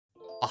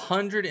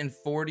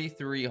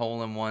143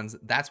 hole-in-ones.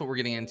 That's what we're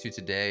getting into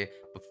today.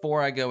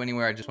 Before I go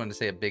anywhere, I just wanted to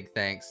say a big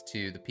thanks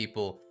to the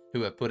people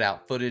who have put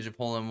out footage of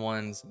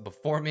hole-in-ones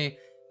before me,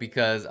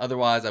 because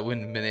otherwise I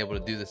wouldn't have been able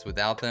to do this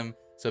without them.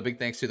 So a big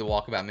thanks to the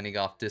Walkabout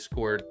Minigolf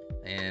Discord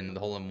and the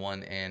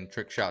hole-in-one and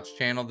trick shots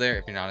channel there.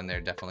 If you're not in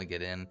there, definitely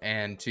get in.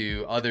 And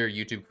to other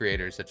YouTube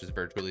creators such as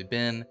Virtually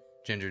Ben,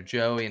 Ginger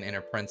Joey, and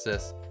Inner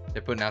Princess.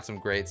 They're putting out some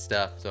great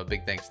stuff. So a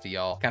big thanks to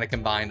y'all. Kind of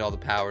combined all the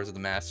powers of the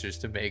masters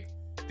to make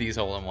these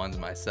hole-in-ones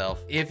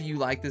myself. If you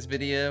like this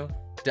video,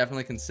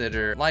 definitely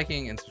consider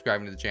liking and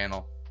subscribing to the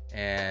channel.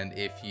 And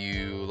if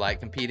you like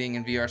competing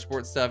in VR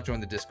sports stuff, join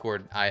the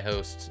Discord. I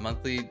host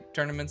monthly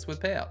tournaments with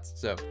payouts.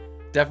 So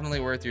definitely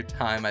worth your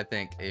time, I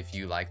think, if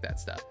you like that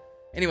stuff.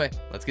 Anyway,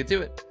 let's get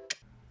to it.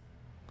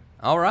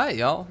 All right,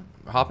 y'all.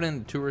 We're hopping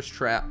into Tourist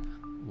Trap,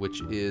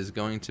 which is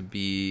going to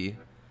be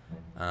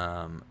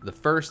the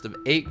first of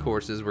 8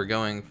 courses. We're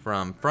going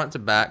from front to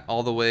back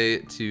all the way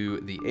to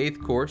the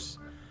 8th course,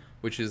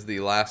 which is the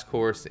last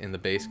course in the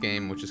base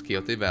game, which is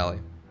Quixote Valley.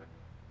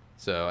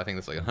 So I think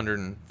that's like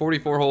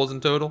 144 holes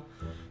in total.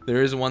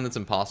 There is one that's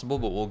impossible,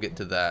 but we'll get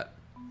to that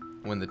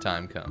when the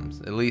time comes.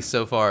 At least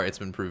so far, it's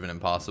been proven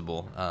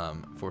impossible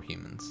for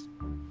humans.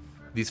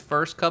 These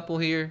first couple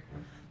here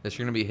that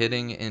you're going to be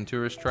hitting in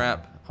Tourist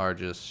Trap are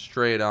just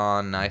straight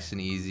on, nice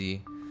and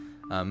easy.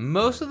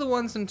 Most of the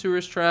ones in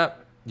Tourist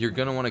Trap you're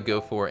going to want to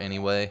go for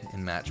anyway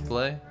in match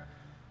play.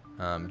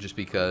 Just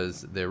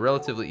because they're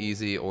relatively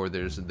easy, or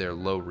they're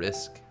low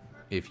risk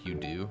if you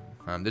do.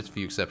 There's a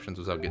few exceptions,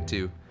 which I'll get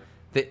to.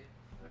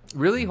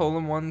 Really,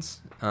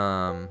 hole-in-ones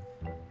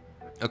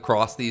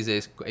across these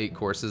 8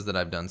 courses that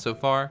I've done so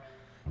far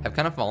have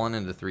kind of fallen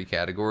into 3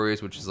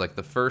 categories, which is like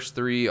the first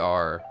 3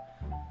 are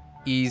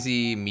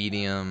easy,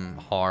 medium,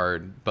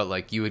 hard, but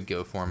like you would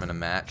go for them in a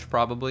match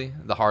probably.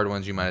 The hard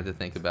ones you might have to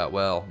think about,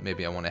 well,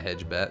 maybe I want to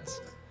hedge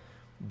bets.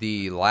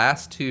 The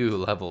last 2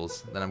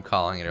 levels that I'm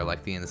calling it are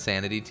like the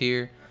insanity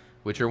tier,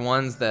 which are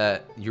ones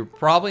that you're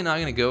probably not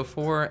going to go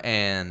for,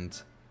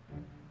 and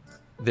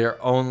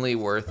they're only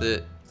worth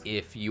it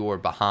if you're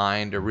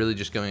behind or really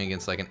just going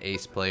against like an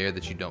ace player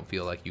that you don't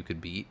feel like you could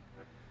beat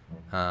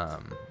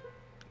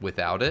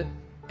without it.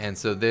 And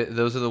so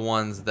those are the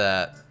ones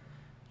that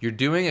you're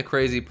doing a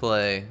crazy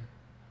play.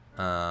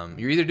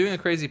 You're either doing a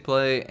crazy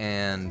play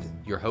and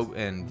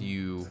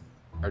you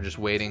are just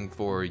waiting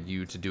for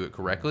you to do it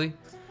correctly,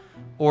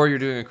 or you're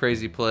doing a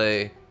crazy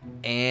play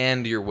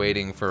and you're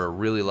waiting for a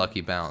really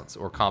lucky bounce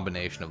or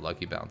combination of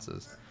lucky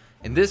bounces.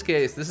 In this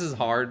case, this is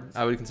hard.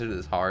 I would consider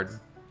this hard,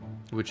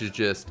 which is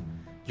just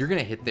you're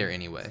gonna hit there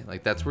anyway.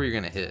 Like that's where you're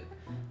gonna hit.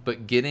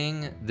 But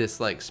getting this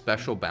like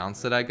special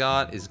bounce that I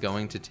got is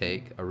going to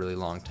take a really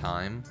long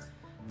time.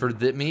 For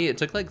me, it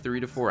took like 3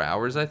 to 4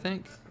 hours, I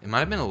think. It might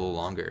have been a little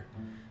longer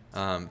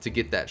to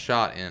get that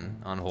shot in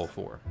on hole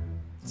 4.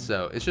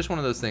 So it's just one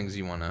of those things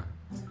you wanna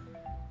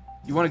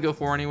go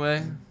for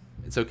anyway.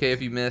 It's okay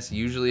if you miss.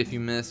 Usually if you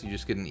miss, you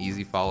just get an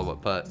easy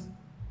follow-up putt.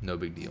 No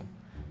big deal.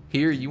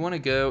 Here, you want to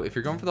go, if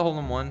you're going for the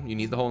hole-in-one, you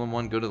need the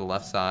hole-in-one, go to the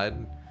left side.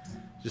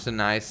 Just a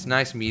nice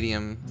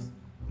medium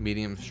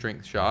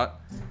strength shot.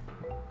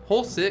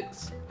 Hole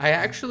 6, I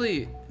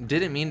actually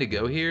didn't mean to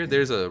go here.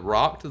 There's a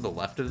rock to the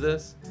left of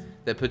this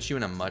that puts you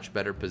in a much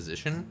better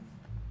position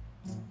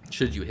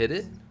should you hit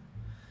it.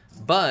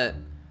 But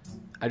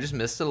I just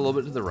missed it a little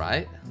bit to the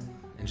right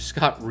and just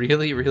got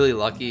really, really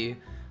lucky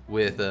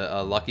with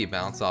a lucky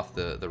bounce off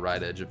the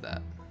right edge of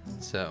that.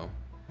 So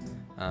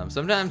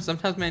sometimes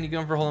man, you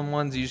go for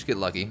hole-in-ones, you just get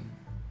lucky.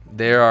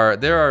 There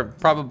are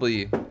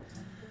probably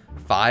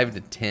 5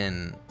 to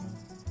 10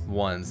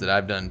 ones that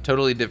I've done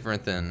totally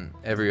different than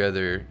every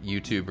other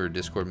YouTuber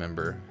Discord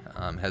member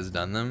has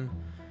done them,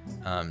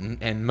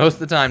 and most of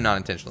the time not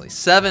intentionally.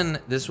 7,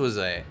 this was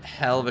a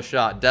hell of a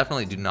shot.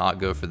 Definitely do not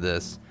go for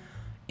this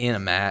in a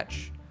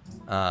match.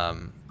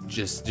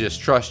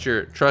 Just trust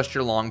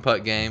your long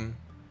putt game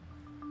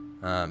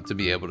to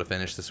be able to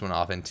finish this one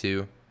off in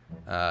 2.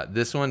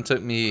 This one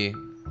took me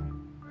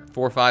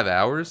 4 or 5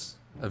 hours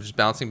of just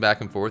bouncing back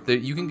and forth.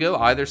 You can go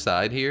either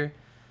side here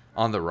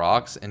on the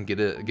rocks and get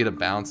a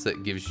bounce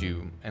that gives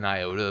you an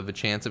iota of a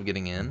chance of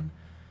getting in.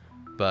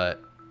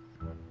 But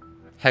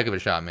heck of a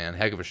shot, man.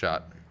 Heck of a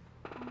shot.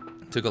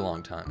 Took a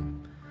long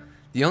time.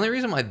 The only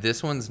reason why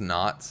this one's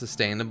not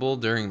sustainable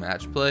during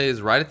match play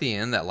is right at the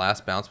end, that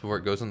last bounce before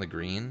it goes on the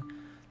green.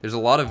 There's a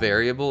lot of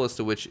variable as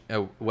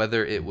to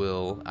whether it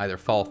will either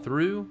fall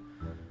through,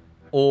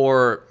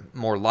 or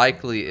more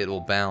likely it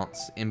will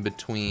bounce in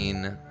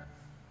between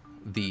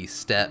the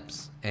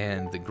steps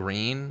and the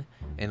green,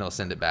 and it'll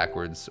send it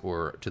backwards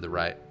or to the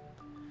right.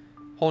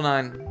 Hole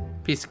 9,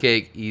 piece of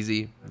cake,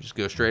 easy. Just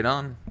go straight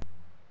on.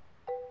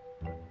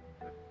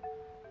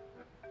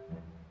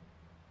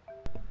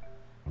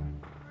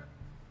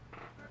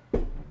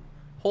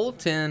 Hole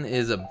 10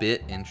 is a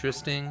bit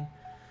interesting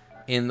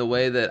in the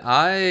way that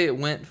I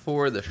went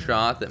for the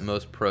shot that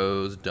most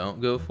pros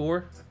don't go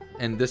for.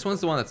 And this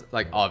one's the one that's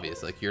like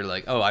obvious. Like you're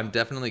like, oh, I'm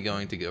definitely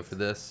going to go for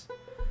this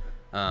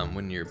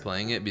when you're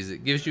playing it, because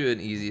it gives you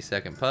an easy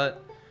second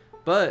putt.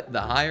 But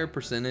the higher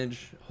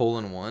percentage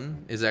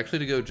hole-in-one is actually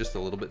to go just a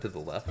little bit to the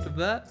left of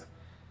that,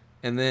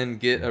 and then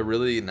get a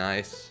really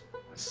nice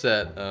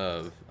set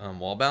of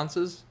wall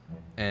bounces,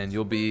 and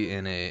you'll be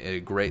in a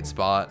great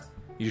spot.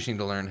 You just need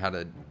to learn how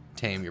to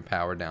tame your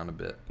power down a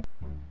bit.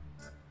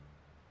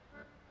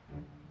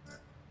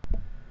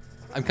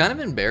 I'm kind of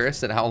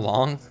embarrassed at how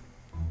long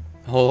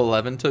hole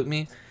 11 took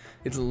me.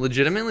 It's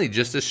legitimately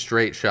just a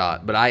straight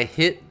shot, but I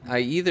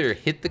either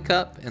hit the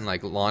cup and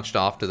like launched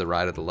off to the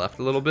right or the left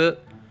a little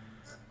bit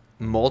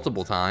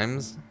multiple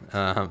times.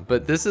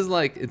 But this is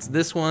like, it's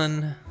this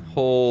one,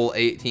 hole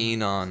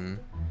 18 on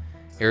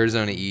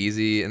Arizona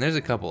Easy, and there's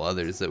a couple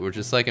others that were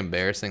just like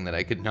embarrassing that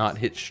I could not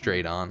hit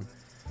straight on.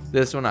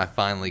 This one I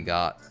finally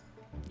got.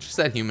 Just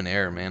that human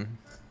error, man.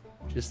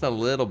 Just a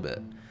little bit.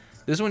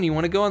 This one, you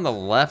want to go on the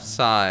left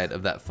side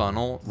of that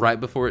funnel right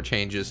before it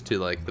changes to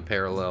like the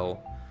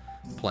parallel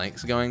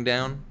planks going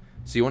down.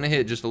 So you want to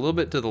hit just a little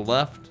bit to the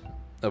left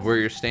of where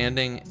you're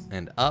standing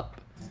and up.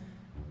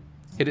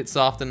 Hit it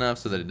soft enough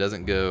so that it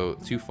doesn't go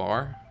too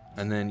far.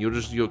 And then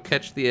you'll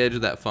catch the edge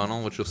of that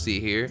funnel, which you'll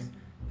see here.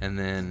 And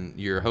then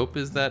your hope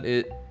is that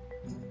it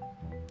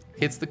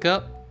hits the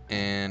cup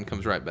and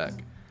comes right back.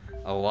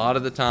 A lot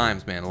of the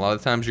times, man,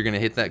 you're going to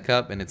hit that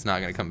cup and it's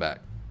not going to come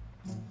back.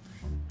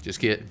 Just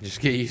get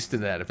used to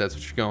that if that's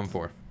what you're going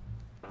for.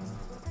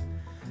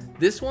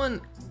 This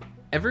one,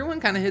 everyone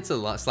kind of hits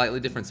a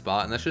slightly different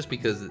spot, and that's just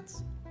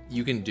because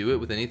you can do it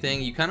with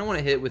anything. You kind of want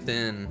to hit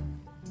within,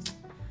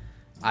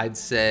 I'd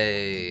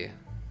say,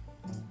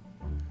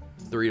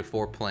 3 to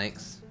 4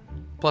 planks,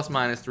 plus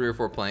minus 3 or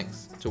 4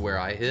 planks to where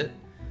I hit.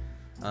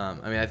 I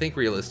mean, I think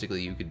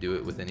realistically you could do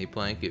it with any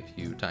plank if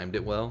you timed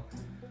it well.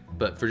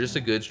 But for just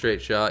a good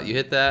straight shot, you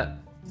hit that,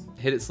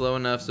 hit it slow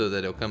enough so that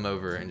it'll come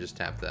over and just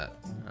tap that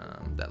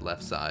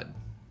left side.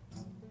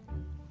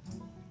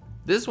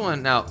 This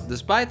one, now,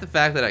 despite the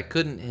fact that I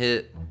couldn't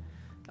hit,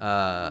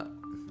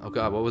 oh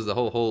god, what was the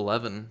hole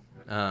 11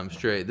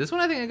 straight? This one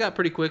I think I got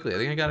pretty quickly. I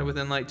think I got it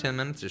within like 10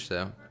 minutes or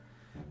so.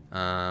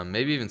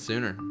 Maybe even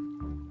sooner.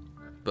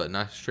 But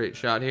nice straight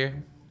shot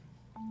here.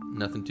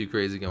 Nothing too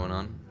crazy going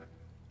on.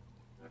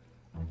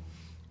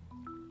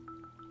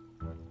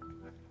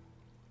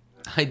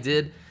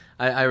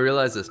 I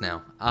realize this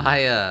now.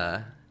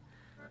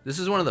 This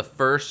is one of the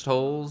first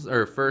holes,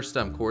 or first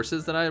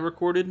courses that I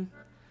recorded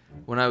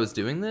when I was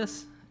doing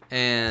this,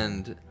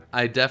 and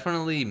I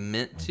definitely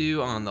meant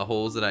to, on the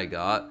holes that I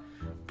got,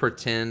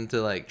 pretend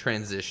to like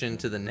transition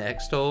to the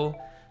next hole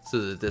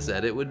so that this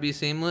edit would be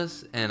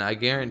seamless, and I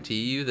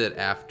guarantee you that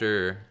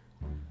after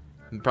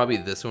probably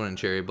this one in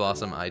Cherry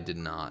Blossom, I did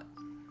not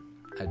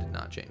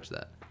change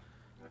that.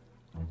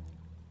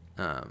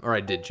 Or I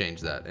did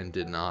change that and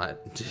did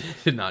not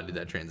do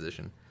that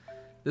transition.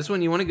 This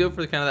one, you want to go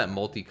for kind of that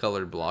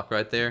multicolored block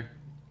right there.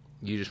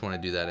 You just want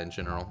to do that in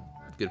general.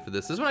 Good for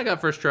this. This one I got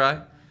first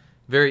try.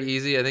 Very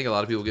easy. I think a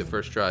lot of people get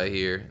first try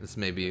here. This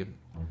may be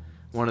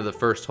one of the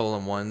first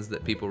hole-in-ones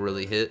that people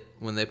really hit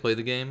when they play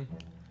the game.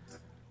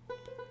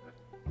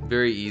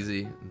 Very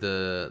easy.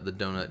 The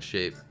donut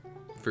shape,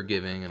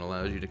 forgiving, and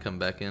allows you to come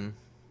back in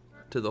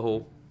to the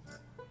hole.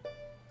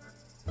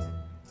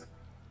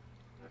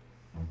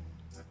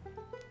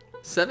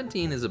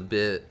 17 is a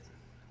bit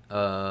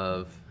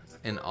of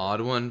an odd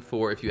one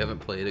for if you haven't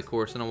played a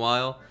course in a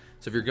while.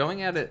 So if you're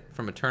going at it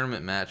from a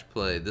tournament match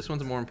play, this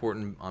one's more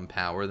important on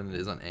power than it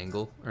is on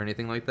angle or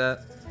anything like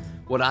that.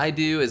 What I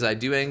do is I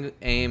do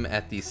aim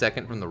at the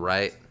second from the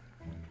right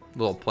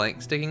little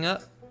plank sticking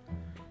up,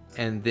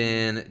 and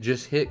then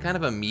just hit kind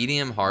of a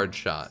medium hard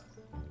shot,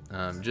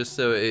 just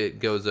so it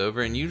goes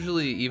over. And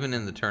usually even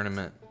in the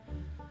tournament,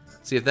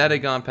 see, if that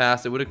had gone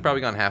past, it would have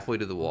probably gone halfway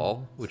to the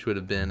wall, which would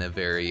have been a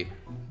very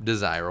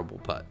desirable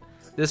putt.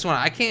 This one,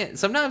 I can't,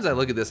 sometimes I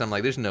look at this, I'm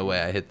like, there's no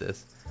way I hit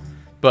this.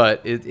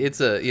 But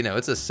it's a, you know,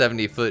 it's a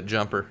 70-foot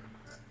jumper,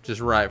 just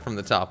right from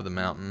the top of the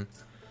mountain.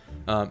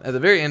 At the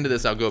very end of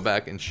this, I'll go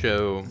back and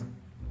show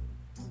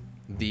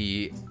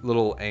the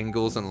little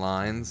angles and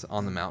lines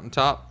on the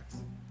mountaintop,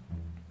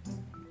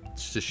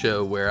 just to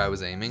show where I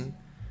was aiming.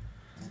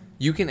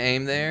 You can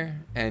aim there,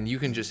 and you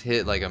can just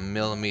hit like a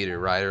millimeter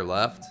right or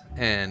left,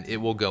 and it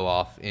will go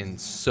off in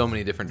so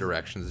many different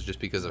directions just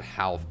because of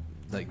how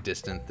like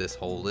distant this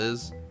hole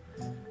is.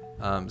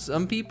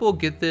 Some people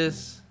get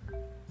this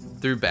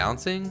through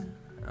bouncing,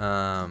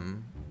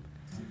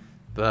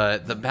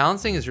 but the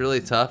bouncing is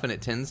really tough, and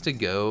it tends to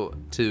go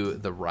to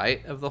the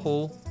right of the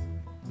hole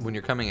when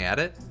you're coming at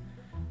it.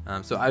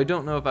 So I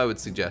don't know if I would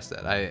suggest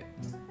that. I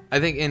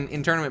think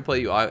in tournament play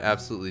you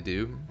absolutely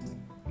do,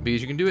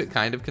 because you can do it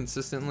kind of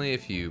consistently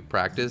if you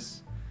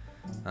practice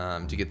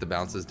to get the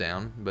bounces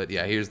down. But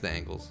yeah, here's the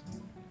angles.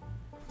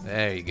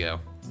 There you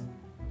go.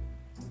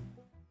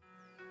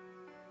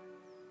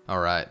 All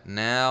right,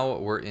 now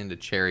we're into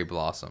Cherry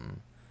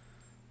Blossom.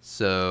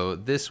 So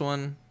this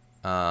one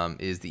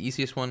is the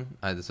easiest one.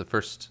 This is the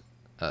first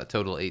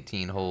total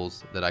 18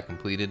 holes that I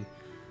completed.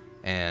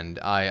 And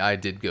I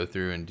did go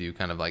through and do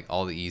kind of like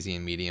all the easy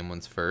and medium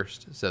ones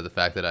first. So the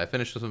fact that I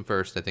finished this one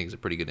first, I think is a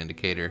pretty good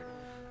indicator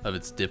of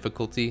its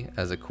difficulty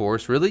as a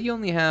course. Really, you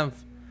only have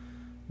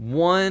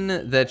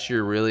One that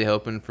you're really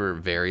hoping for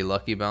very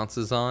lucky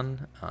bounces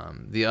on.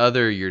 The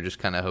other you're just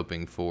kind of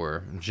hoping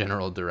for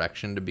general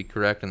direction to be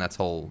correct, and that's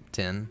hole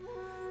 10.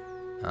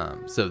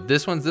 So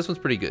this one's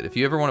pretty good. If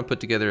you ever want to put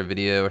together a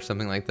video or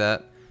something like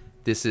that,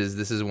 this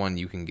is one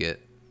you can get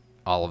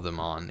all of them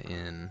on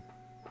in,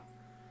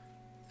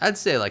 I'd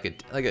say like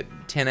a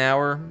 10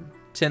 hour,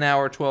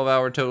 12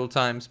 hour total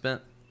time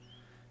spent.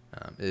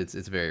 It's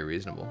very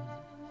reasonable.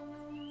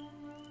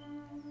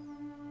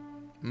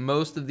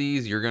 Most of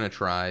these you're gonna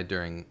try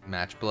during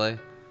match play.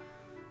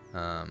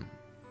 I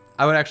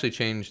would actually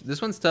change. This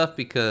one's tough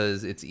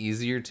because it's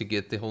easier to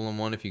get the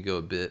hole-in-one if you go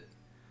a bit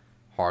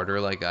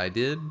harder like I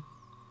did.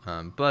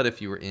 But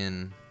if you were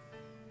in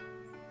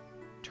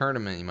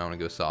tournament, you might want to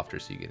go softer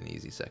so you get an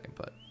easy second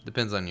putt.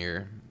 Depends on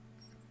your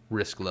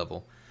risk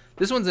level.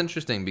 This one's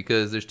interesting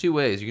because there's two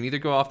ways. You can either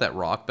go off that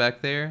rock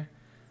back there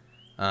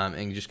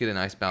and you just get a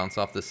nice bounce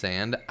off the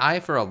sand.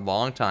 I, for a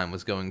long time,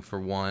 was going for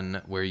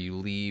one where you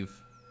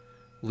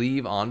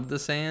leave onto the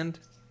sand,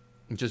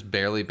 just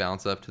barely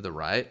bounce up to the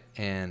right,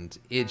 and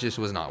it just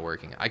was not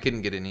working. I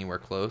couldn't get anywhere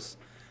close.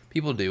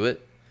 People do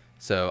it,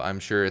 so I'm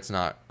sure it's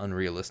not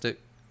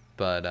unrealistic,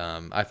 but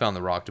I found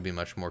the rock to be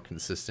much more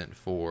consistent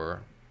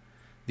for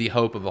the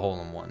hope of a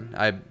hole-in-one.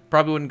 I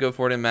probably wouldn't go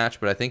for it in match,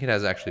 but I think it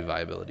has actually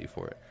viability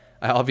for it.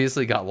 I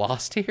obviously got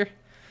lost here.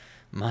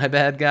 My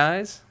bad,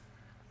 guys.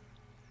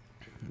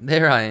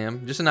 There I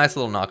am. Just a nice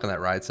little knock on that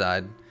right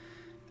side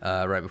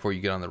right before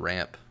you get on the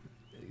ramp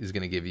is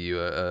going to give you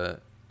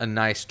a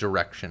nice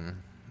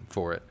direction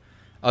for it.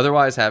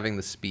 Otherwise, having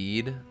the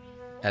speed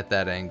at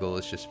that angle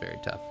is just very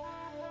tough.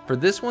 For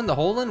this one, the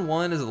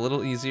hole-in-one is a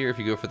little easier if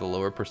you go for the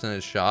lower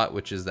percentage shot,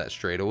 which is that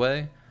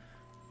straightaway.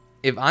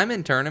 If I'm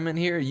in tournament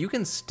here, you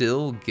can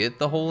still get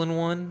the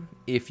hole-in-one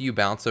if you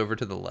bounce over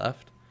to the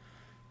left.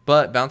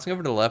 But bouncing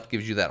over to the left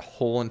gives you that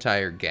whole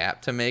entire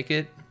gap to make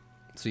it.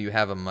 So you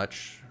have a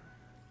much,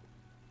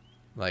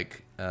 you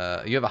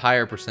have a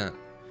higher percent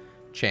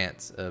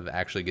chance of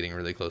actually getting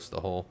really close to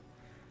the hole.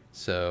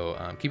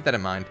 So keep that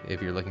in mind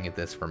if you're looking at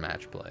this for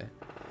match play.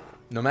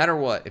 No matter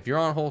what, if you're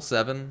on hole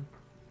 7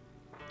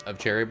 of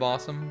Cherry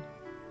Blossom,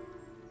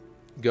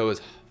 go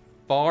as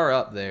far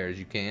up there as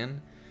you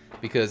can,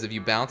 because if you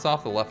bounce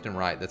off the left and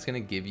right, that's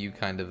going to give you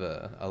kind of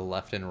a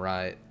left and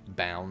right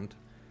bound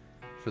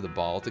for the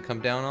ball to come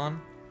down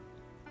on.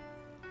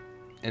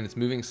 And it's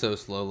moving so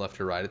slow left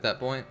to right at that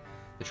point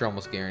that you're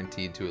almost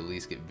guaranteed to at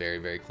least get very,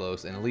 very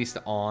close and at least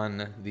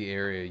on the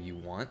area you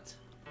want,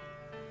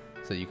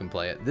 so you can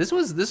play it. This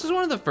was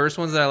one of the first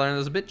ones that I learned that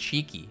was a bit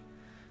cheeky.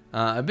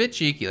 Like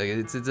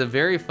it's a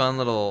very fun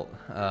little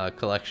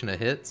collection of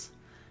hits.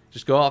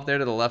 Just go off there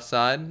to the left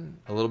side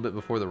a little bit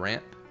before the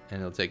ramp, and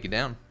it'll take you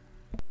down.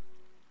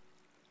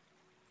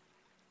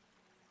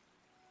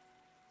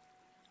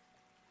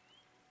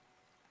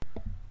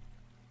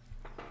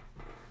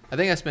 I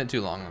think I spent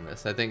too long on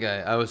this. I think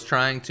I was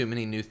trying too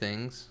many new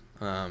things.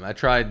 I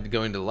tried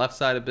going to the left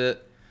side a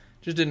bit,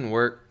 just didn't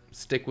work.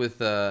 Stick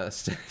with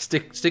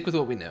stick with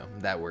what we know.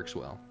 That works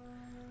well.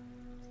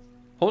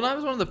 Hole 9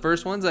 was one of the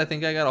first ones I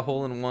think I got a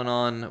hole-in-one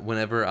on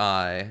whenever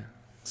I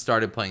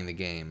started playing the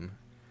game.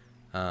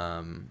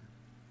 Probably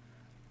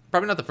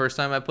not the first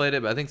time I played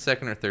it, but I think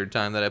second or third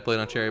time that I played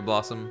on Cherry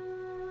Blossom,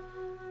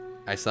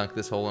 I sunk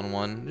this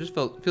hole-in-one. It just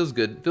feels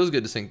good. Feels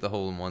good to sink the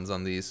hole-in-ones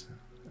on these.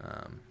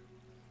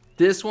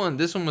 This one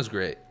was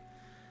great.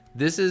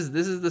 This is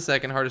the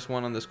second hardest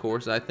one on this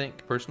course, I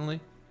think,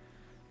 personally.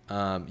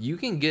 You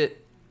can get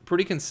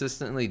pretty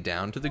consistently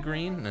down to the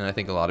green, and I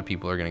think a lot of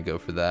people are going to go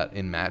for that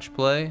in match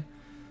play.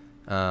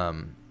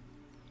 You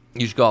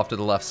just go off to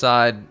the left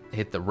side,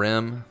 hit the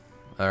rim,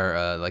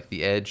 or like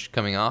the edge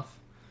coming off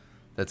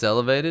that's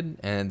elevated,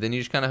 and then you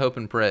just kind of hope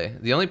and pray.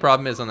 The only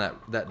problem is on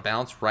that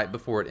bounce right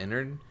before it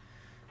entered,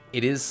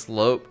 it is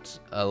sloped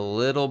a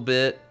little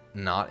bit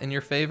not in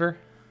your favor,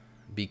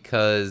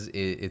 because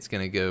it's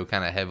going to go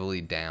kind of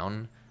heavily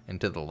down and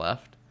to the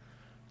left.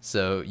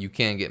 So you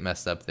can get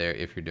messed up there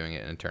if you're doing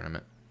it in a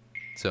tournament.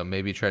 So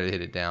maybe try to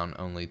hit it down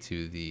only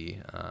to the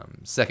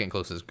second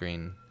closest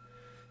green,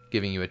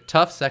 giving you a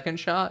tough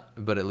second shot,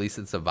 but at least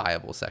it's a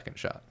viable second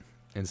shot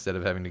instead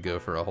of having to go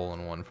for a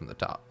hole-in-one from the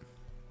top.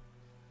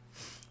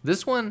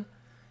 This one,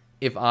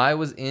 if I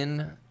was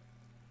in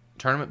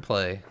tournament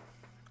play,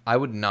 I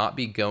would not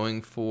be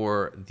going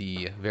for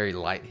the very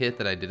light hit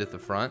that I did at the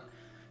front.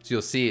 So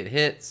you'll see it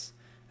hits,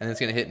 and it's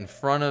going to hit in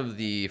front of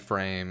the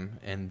frame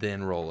and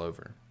then roll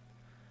over.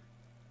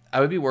 I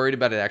would be worried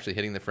about it actually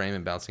hitting the frame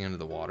and bouncing into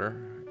the water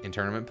in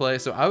tournament play,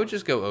 so I would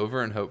just go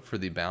over and hope for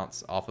the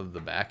bounce off of the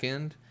back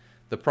end.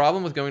 The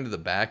problem with going to the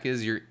back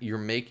is you're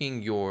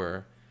making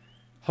your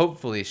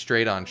hopefully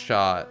straight on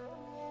shot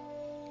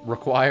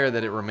require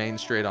that it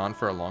remains straight on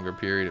for a longer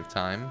period of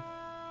time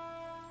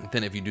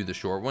than if you do the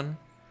short one.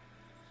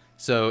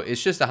 So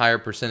it's just a higher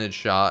percentage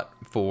shot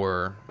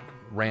for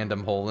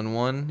random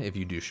hole-in-one if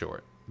you do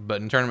short.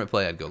 But in tournament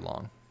play, I'd go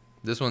long.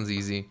 This one's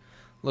easy.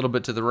 A little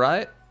bit to the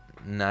right.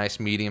 Nice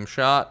medium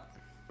shot.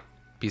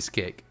 Piece of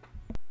cake.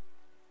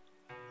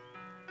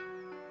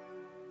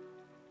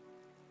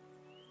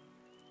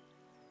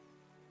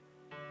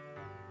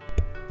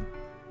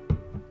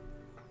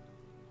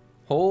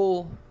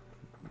 Hole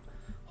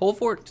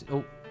 14.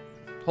 Oh,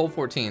 hole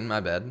 14.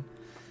 My bad.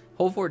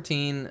 Hole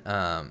 14.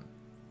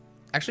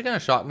 Actually, kind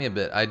of shocked me a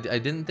bit. I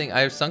didn't think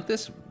I sunk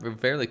this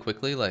fairly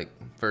quickly, like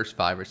first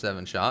 5 or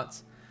 7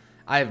 shots.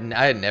 I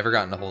had never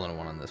gotten a hole in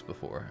one on this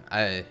before.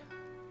 I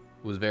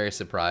was very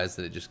surprised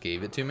that it just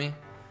gave it to me.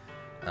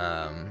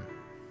 That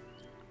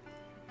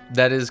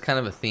is kind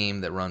of a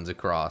theme that runs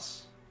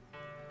across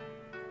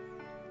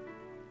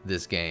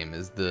this game.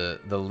 Is the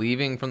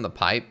leaving from the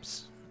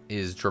pipes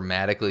is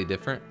dramatically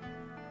different,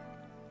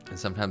 and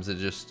sometimes it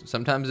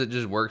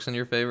just works in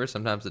your favor.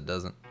 Sometimes it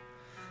doesn't.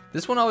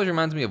 This one always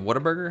reminds me of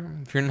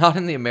Whataburger. If you're not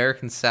in the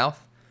American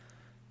South,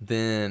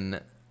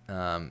 then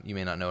you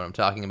may not know what I'm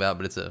talking about,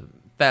 but it's a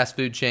fast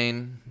food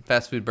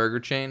burger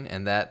chain,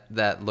 and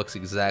that looks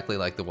exactly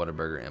like the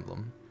Whataburger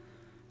emblem.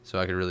 So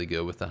I could really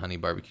go with the honey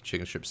barbecue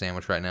chicken strip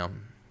sandwich right now,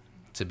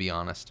 to be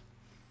honest.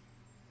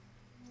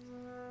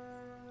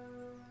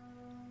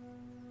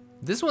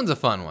 This one's a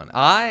fun one.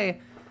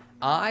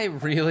 I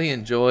really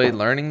enjoyed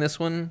learning this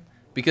one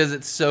because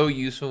it's so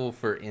useful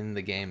for in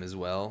the game as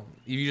well.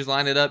 You just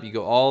line it up, you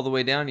go all the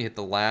way down, you hit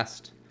the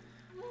last,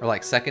 or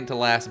like second to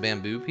last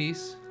bamboo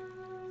piece.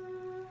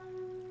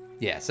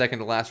 Yeah, second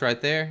to last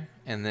right there.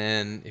 And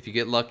then if you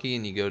get lucky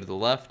and you go to the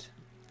left,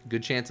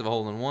 good chance of a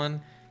hole in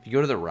one. If you go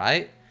to the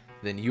right,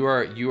 then you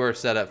are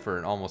set up for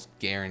an almost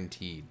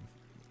guaranteed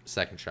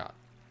second shot.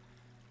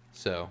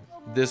 So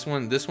this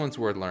one's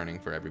worth learning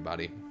for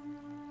everybody.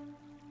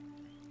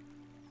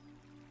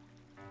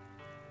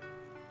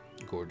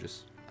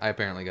 Gorgeous. I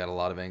apparently got a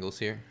lot of angles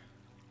here.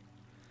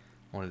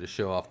 Wanted to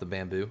show off the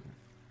bamboo.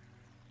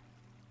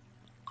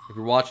 If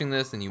you're watching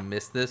this and you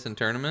missed this in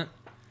tournament,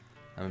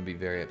 I'm gonna be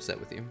very upset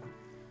with you.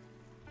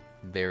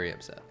 Very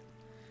upset.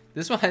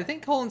 This one, I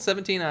think hole in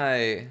 17,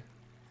 yeah,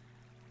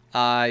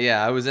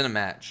 I was in a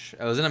match.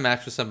 I was in a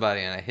match with somebody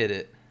and I hit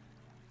it.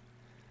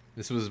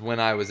 This was when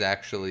I was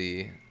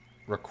actually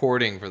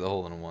recording for the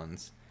hole in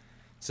ones.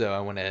 So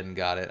I went ahead and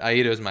got it.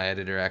 Aito's my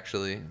editor,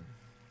 actually.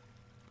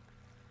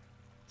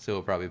 So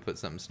we'll probably put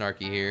something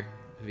snarky here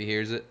if he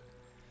hears it.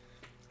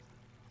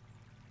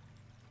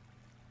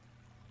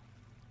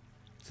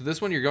 So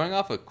this one, you're going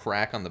off a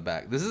crack on the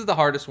back. This is the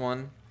hardest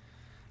one,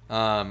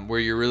 where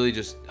you're really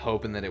just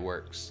hoping that it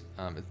works.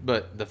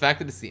 But the fact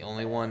that it's the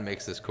only one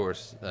makes this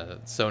course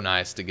so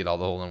nice to get all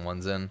the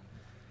hole-in-ones in.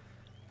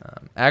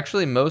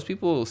 Actually, most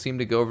people seem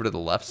to go over to the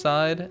left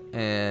side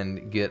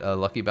and get a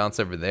lucky bounce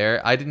over there.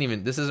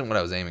 This isn't what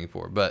I was aiming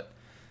for, but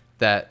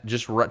that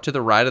just to the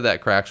right of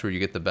that crack's where you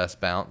get the best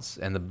bounce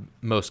and the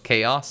most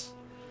chaos.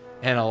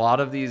 And a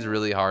lot of these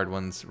really hard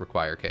ones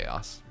require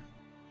chaos.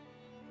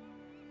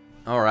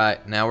 All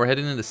right, now we're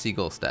heading into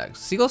Seagull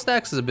Stacks. Seagull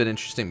Stacks is a bit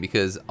interesting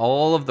because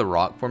all of the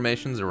rock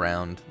formations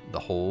around the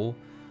hole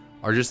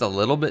are just a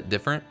little bit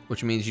different,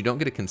 which means you don't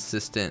get a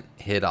consistent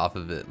hit off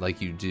of it like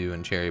you do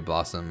in Cherry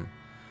Blossom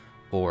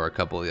or a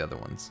couple of the other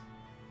ones.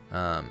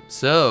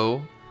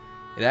 So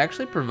it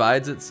actually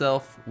provides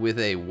itself with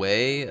a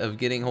way of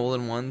getting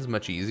hole-in-ones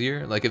much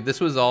easier. Like if this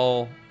was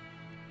all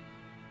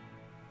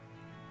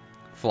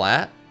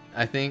flat,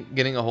 I think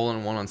getting a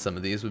hole-in-one on some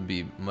of these would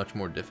be much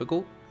more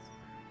difficult.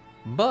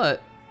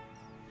 But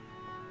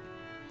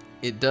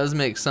it does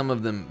make some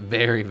of them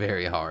very,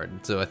 very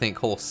hard. So I think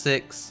hole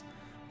 6,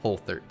 hole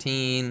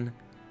 13,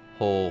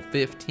 hole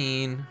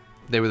 15,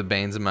 they were the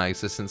banes of my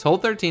existence. Hole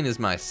 13 is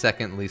my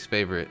second least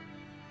favorite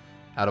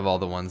out of all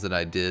the ones that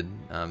I did.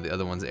 The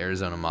other one's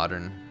Arizona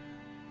Modern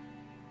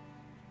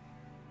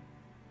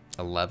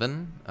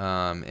 11.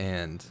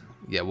 And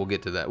yeah, we'll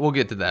get to that. We'll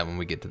get to that when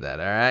we get to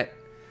that. All right.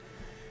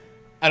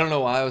 I don't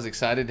know why I was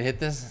excited to hit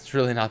this. It's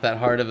really not that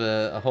hard of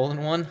a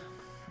hole-in-one,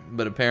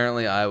 but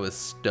apparently I was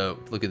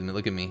stoked. Look at me.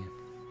 Look at me.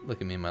 Look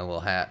at me in my little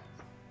hat.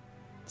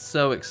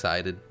 So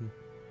excited.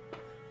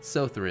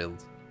 So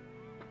thrilled.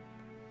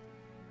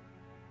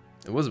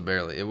 It was a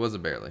barely. It was a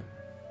barely.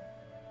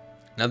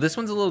 Now this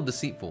one's a little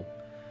deceitful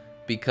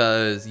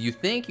because you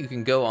think you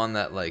can go on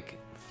that like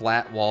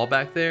flat wall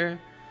back there,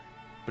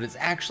 but it's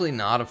actually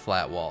not a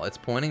flat wall. It's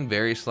pointing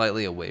very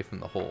slightly away from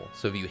the hole.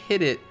 So if you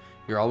hit it,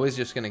 you're always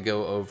just going to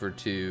go over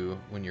to,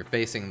 when you're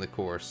facing the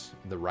course,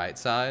 the right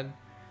side.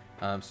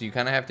 So you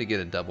kind of have to get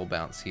a double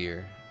bounce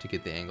here to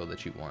get the angle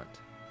that you want.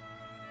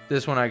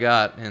 This one I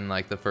got in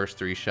like the first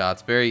 3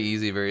 shots. Very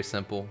easy, very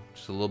simple.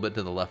 Just a little bit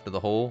to the left of the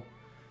hole,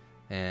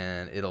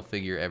 and it'll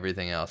figure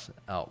everything else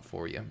out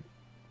for you.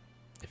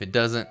 If it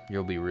doesn't,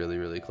 you'll be really,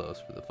 really close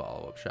for the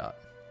follow-up shot.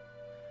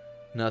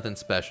 Nothing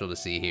special to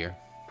see here.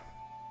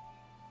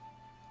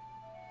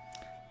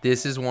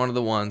 This is one of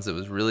the ones that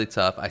was really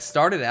tough. I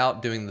started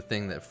out doing the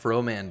thing that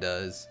Froman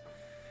does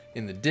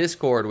in the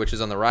Discord, which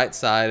is on the right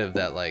side of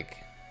that like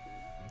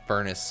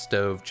furnace,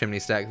 stove, chimney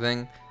stack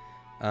thing.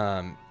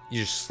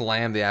 You just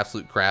slam the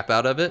absolute crap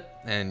out of it,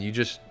 and you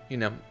just,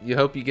 you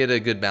hope you get a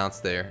good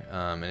bounce there,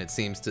 and it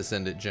seems to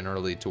send it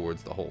generally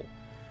towards the hole.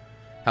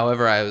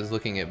 However, I was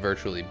looking at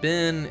Virtually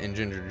Ben and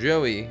Ginger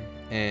Joey,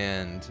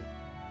 and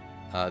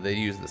they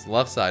use this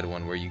left side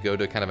one where you go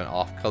to kind of an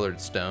off-colored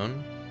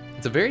stone.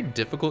 It's a very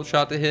difficult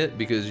shot to hit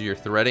because you're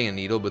threading a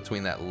needle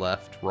between that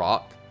left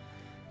rock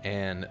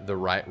and the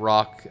right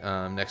rock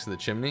next to the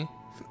chimney.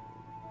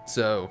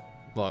 So,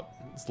 well,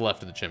 it's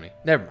left of the chimney.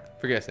 Never mind.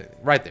 Forget anything.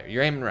 Right there.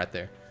 You're aiming right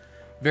there.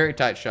 Very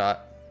tight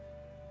shot.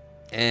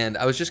 And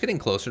I was just getting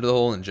closer to the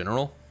hole in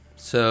general.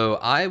 So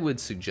I would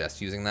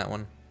suggest using that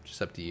one.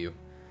 Just up to you.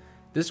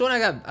 This one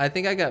I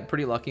think I got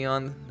pretty lucky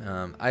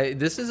on.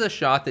 This is a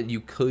shot that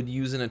you could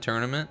use in a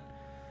tournament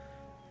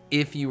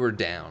if you were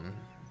down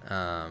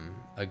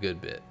a good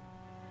bit.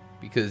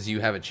 Because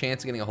you have a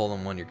chance of getting a hole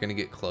in one. You're going to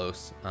get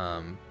close.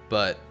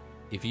 But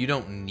if you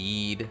don't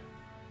need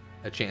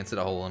a chance at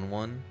a hole in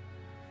one,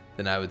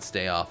 then I would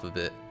stay off of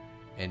it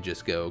and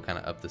just go kind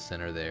of up the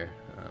center there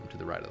to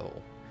the right of the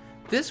hole.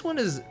 This one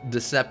is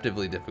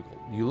deceptively difficult.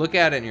 You look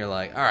at it and you're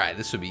like, all right,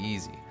 this should be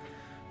easy.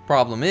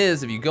 Problem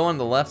is, if you go on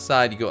the left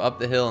side, you go up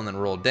the hill and then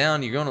roll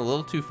down, you're going a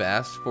little too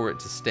fast for it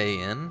to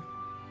stay in.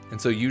 And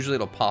so usually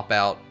it'll pop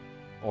out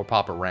or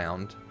pop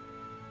around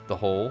the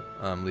hole,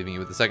 leaving you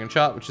with the second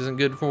shot, which isn't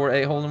good for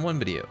a hole-in-one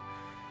video.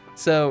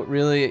 So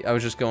really, I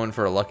was just going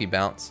for a lucky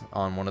bounce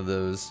on one of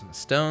those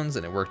stones,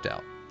 and it worked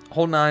out.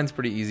 Hole 9's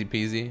pretty easy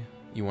peasy.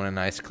 You want a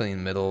nice,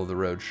 clean,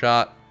 middle-of-the-road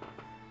shot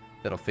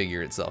that'll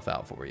figure itself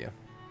out for you.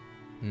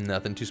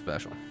 Nothing too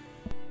special.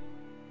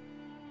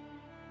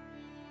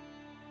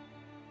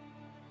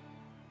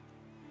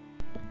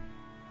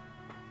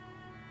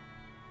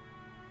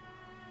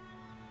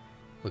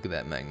 Look at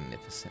that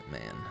magnificent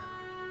man.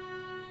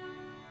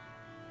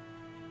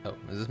 Oh,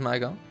 is this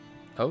mic on?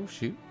 Oh,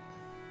 shoot.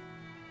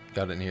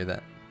 Y'all didn't hear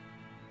that.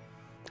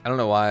 I don't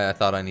know why I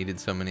thought I needed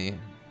so many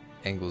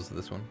angles of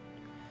this one.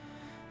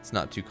 It's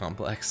not too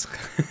complex.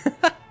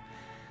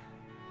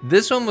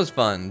 This one was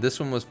fun. This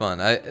one was fun.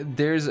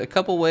 There's a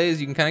couple ways.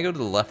 You can kind of go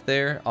to the left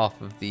there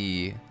off of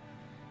the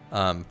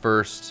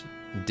first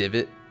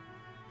divot.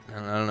 I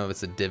don't know if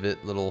it's a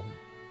divot, little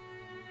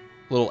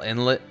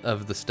inlet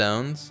of the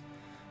stones.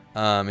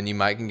 And you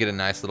might can get a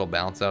nice little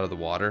bounce out of the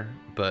water.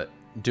 But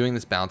doing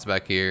this bounce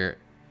back here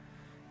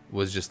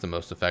was just the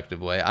most effective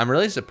way. I'm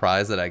really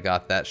surprised that I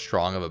got that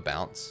strong of a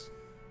bounce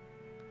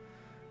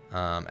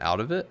out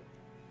of it.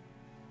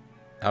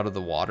 Out of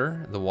the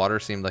water. The water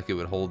seemed like it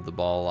would hold the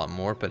ball a lot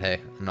more, but hey,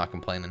 I'm not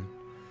complaining.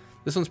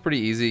 This one's pretty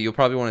easy. You'll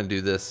probably want to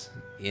do this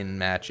in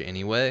match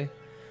anyway.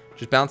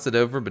 Just bounce it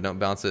over, but don't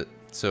bounce it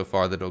so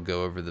far that it'll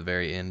go over the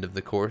very end of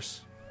the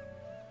course.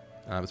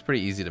 It's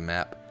pretty easy to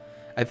map.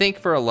 I think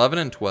for 11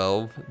 and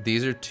 12,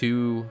 these are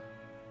two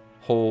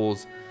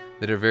holes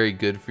that are very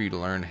good for you to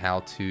learn how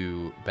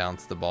to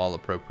bounce the ball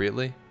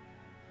appropriately.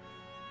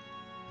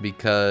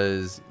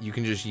 Because you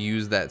can just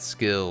use that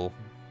skill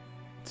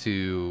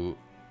to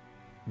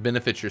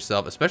benefit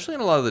yourself, especially in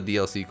a lot of the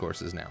DLC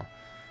courses now.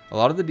 A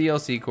lot of the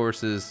DLC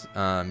courses,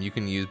 you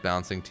can use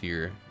bouncing to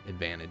your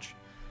advantage.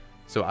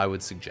 So I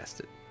would suggest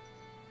it.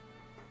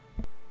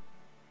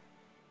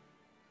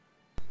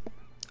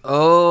 Oh,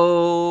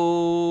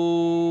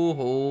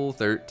 hole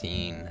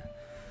 13.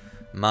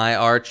 My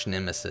arch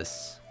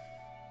nemesis.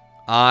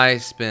 I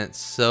spent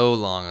so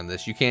long on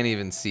this. You can't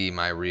even see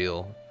my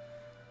real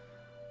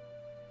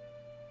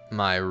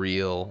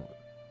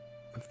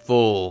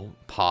full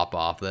pop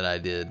off that I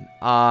did.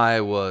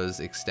 I was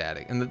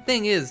ecstatic. And the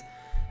thing is,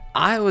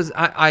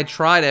 I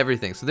tried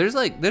everything. So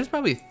there's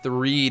probably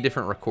 3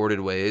 different recorded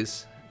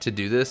ways to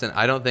do this, and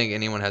I don't think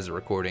anyone has a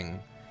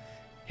recording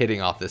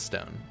hitting off this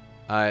stone.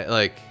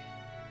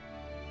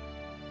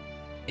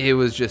 It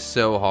was just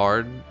so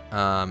hard.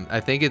 I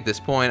think at this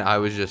point I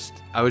was just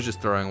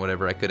throwing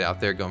whatever I could out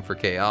there, going for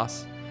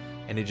chaos,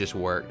 and it just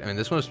worked. I mean,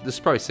 this is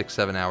probably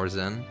 6-7 hours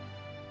in.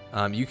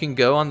 You can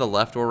go on the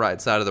left or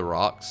right side of the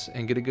rocks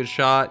and get a good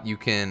shot. You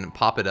can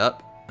pop it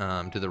up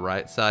to the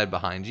right side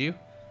behind you.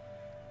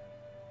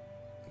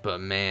 But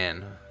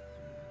man,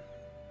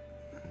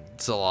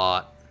 it's a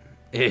lot.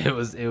 It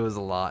was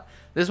a lot.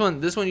 This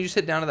one you just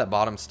hit down to that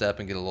bottom step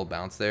and get a little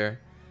bounce there,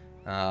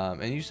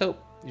 and you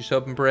just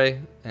hope and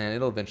pray, and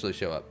it'll eventually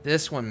show up.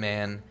 This one,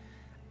 man,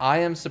 I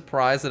am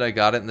surprised that I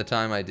got it in the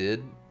time I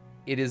did.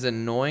 It is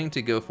annoying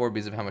to go for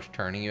because of how much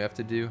turning you have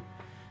to do.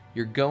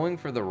 You're going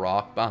for the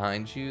rock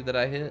behind you that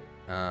I hit,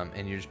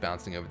 and you're just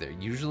bouncing over there.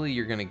 Usually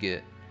you're gonna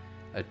get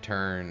a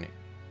turn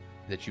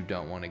that you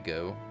don't want to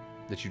go,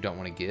 that you don't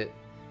want to get,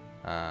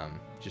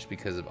 just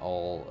because of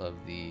all of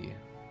the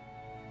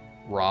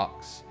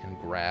rocks and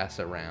grass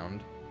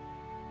around.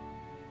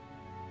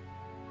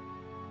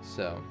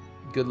 So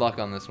good luck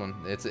on this one.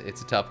 It's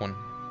a tough one.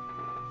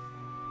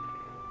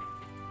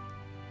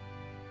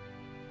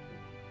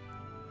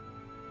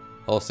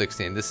 Hole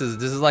 16. This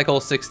is like hole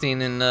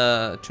 16 in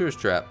Tourist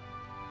Trap.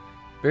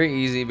 Very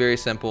easy, very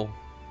simple.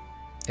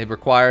 It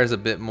requires a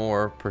bit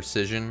more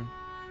precision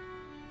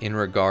in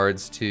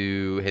regards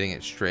to hitting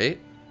it straight,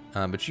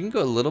 but you can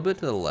go a little bit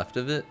to the left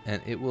of it,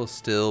 and it will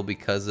still,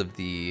 because of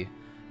the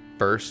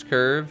first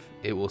curve,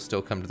 it will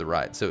still come to the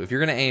right. So if you're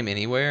gonna aim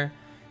anywhere,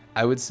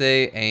 I would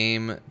say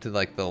aim to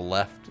like the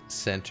left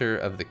center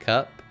of the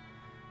cup,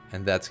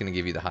 and that's gonna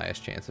give you the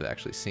highest chance of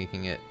actually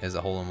sinking it as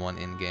a hole-in-one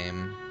in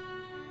game.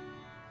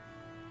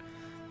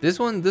 This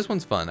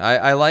one's fun.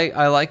 I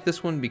like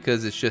this one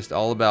because it's just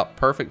all about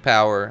perfect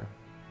power,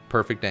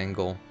 perfect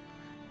angle,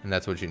 and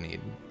that's what you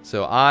need.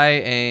 So I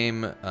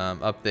aim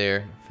up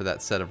there for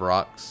that set of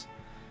rocks.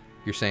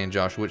 You're saying,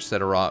 Josh, which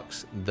set of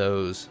rocks?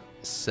 Those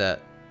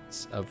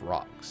sets of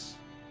rocks.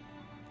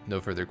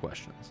 No further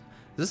questions.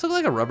 Does this look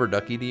like a rubber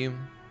ducky to you?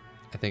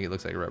 I think it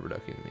looks like a rubber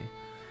ducky to me.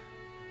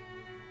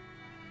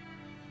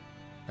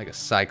 Like a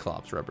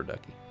Cyclops rubber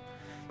ducky.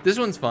 This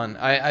one's fun.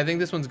 I think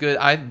this one's good.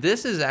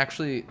 This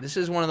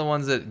is one of the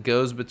ones that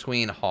goes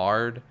between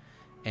hard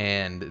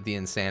and the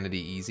insanity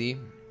easy.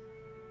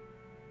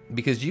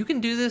 Because you can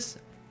do this,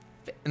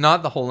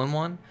 not the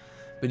hole-in-one,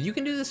 but you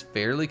can do this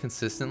fairly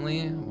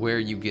consistently where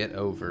you get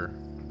over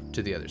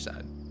to the other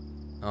side.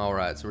 All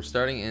right, so we're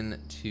starting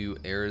into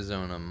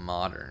Arizona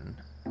Modern.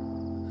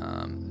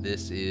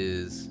 This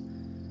is,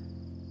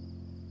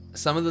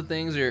 some of the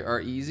things are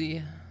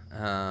easy,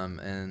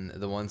 and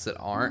the ones that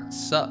aren't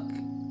suck.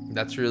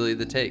 That's really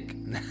the take.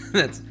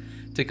 That's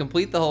to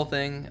complete the whole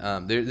thing.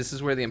 This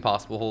is where the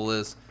impossible hole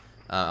is.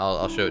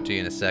 I'll show it to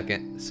you in a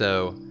second.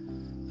 So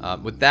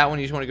with that one,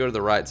 you just want to go to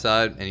the right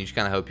side, and you just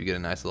kind of hope you get a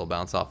nice little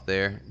bounce off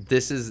there.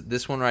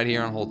 This one right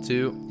here on hole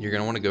 2. You're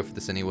gonna want to go for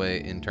this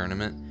anyway in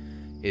tournament.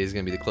 It is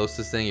gonna be the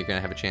closest thing. You're gonna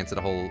have a chance at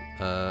a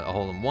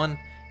hole in 1.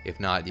 If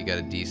not, you got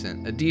a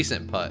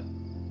decent putt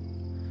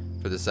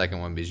for the second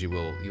one, because you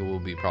will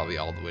be probably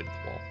all the way to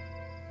the wall.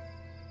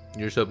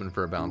 You're just hoping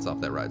for a bounce off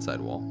that right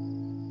side wall.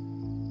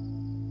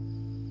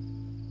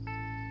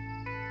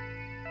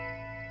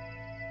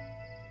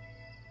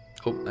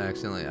 Oh,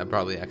 I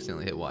probably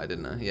accidentally hit wide,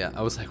 didn't I? Yeah,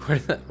 I was like, where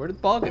did the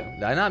ball go?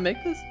 Did I not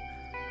make this?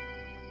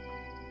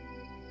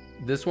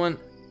 This one,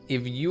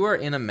 if you are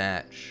in a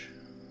match,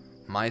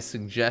 my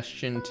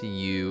suggestion to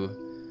you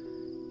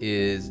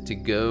is to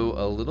go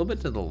a little bit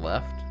to the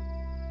left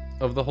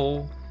of the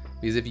hole,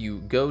 because if you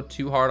go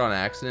too hard on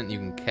accident, you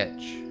can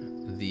catch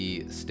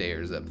the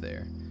stairs up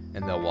there,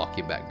 and they'll walk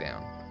you back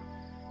down.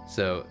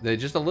 So they're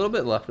just a little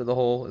bit left of the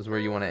hole is where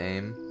you want to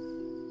aim,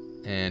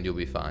 and you'll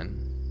be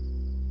fine.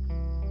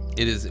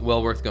 It is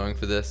well worth going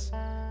for this,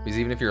 because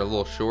even if you're a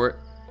little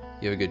short,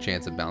 you have a good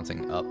chance of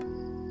bouncing up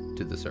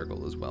to the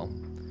circle as well.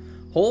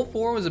 Hole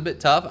 4 was a bit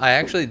tough.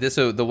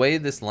 So the way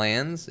this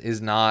lands is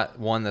not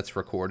one that's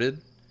recorded,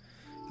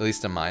 at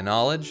least to my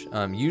knowledge.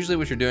 Usually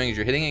what you're doing is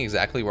you're hitting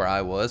exactly where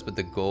I was, but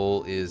the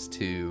goal is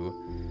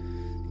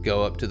to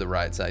go up to the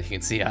right side.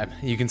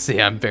 You can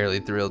see I'm fairly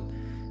thrilled.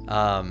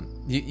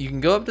 You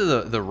can go up to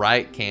the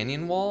right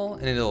canyon wall,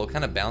 and it'll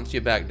kind of bounce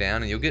you back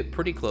down, and you'll get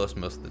pretty close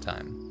most of the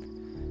time.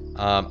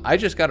 I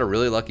just got a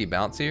really lucky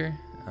bounce here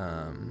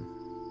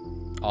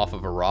off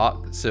of a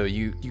rock, so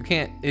you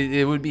can't.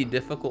 It would be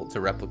difficult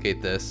to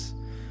replicate this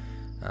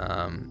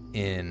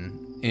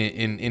in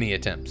any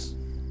attempts.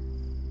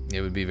 It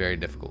would be very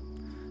difficult,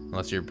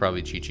 unless you're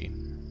probably Chi-Chi.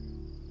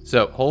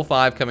 So hole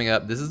 5 coming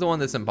up. This is the one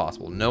that's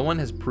impossible. No one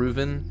has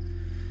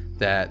proven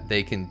that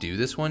they can do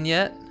this one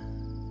yet.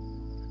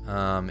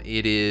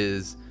 It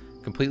is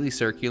completely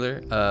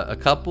circular.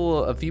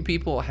 A few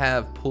people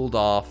have pulled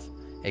off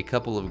a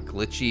couple of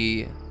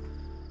glitchy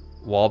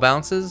wall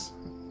bounces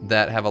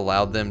that have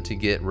allowed them to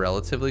get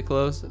relatively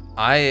close.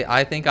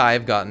 I think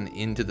I've gotten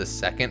into the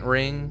second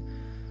ring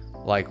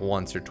like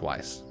once or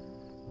twice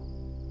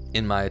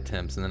in my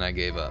attempts, and then I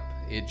gave up.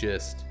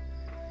 It's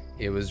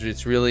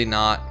really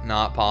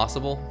not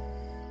possible,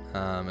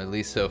 at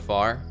least so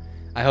far.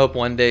 I hope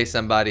one day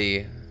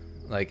somebody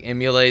like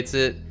emulates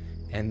it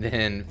and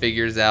then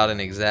figures out an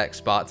exact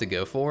spot to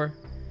go for.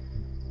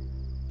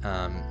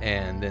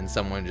 And then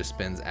someone just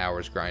spends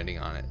hours grinding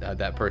on it.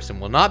 That person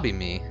will not be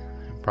me,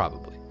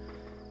 probably.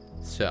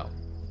 So,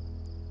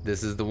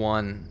 this is the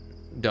one.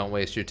 Don't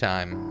waste your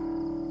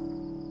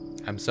time.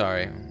 I'm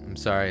sorry.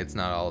 It's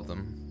not all of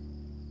them.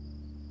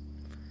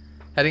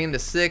 Heading into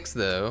 6,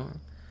 though.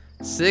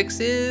 6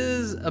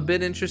 is a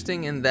bit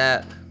interesting in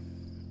that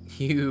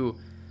you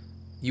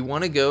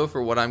want to go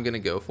for what I'm going to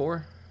go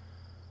for.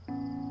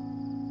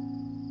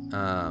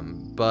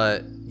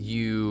 But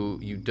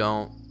you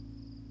don't.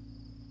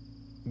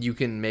 You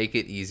can make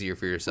it easier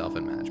for yourself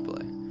in match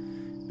play,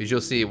 because you'll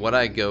see what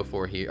I go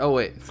for here. Oh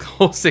wait,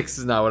 hole 6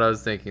 is not what I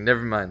was thinking.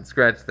 Never mind,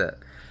 scratch that.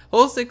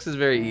 Hole 6 is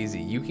very easy.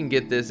 You can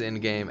get this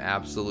in game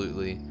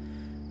absolutely.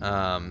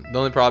 The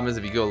only problem is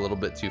if you go a little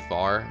bit too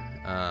far,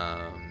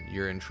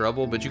 you're in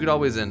trouble. But you could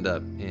always end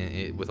up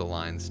with a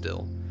line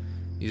still.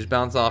 You just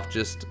bounce off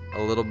just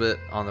a little bit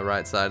on the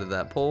right side of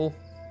that pole,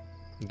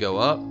 go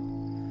up.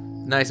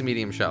 Nice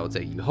medium shot will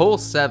take you. Hole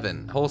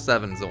 7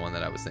 is the one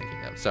that I was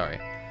thinking of. Sorry.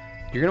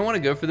 You're gonna want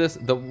to go for this.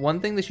 The one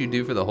thing that you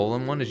do for the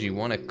hole-in-one is you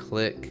want to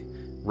click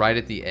right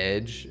at the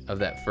edge of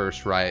that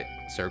first right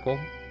circle.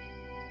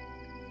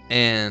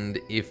 And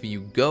if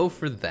you go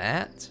for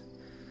that,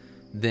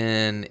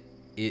 then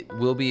it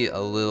will be a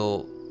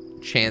little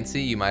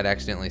chancy. You might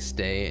accidentally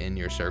stay in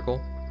your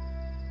circle.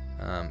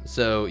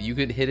 So you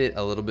could hit it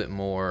a little bit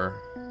more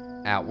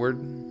outward,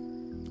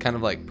 kind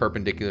of like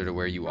perpendicular to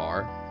where you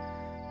are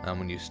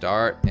when you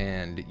start,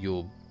 and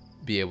you'll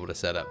be able to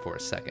set up for a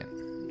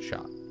second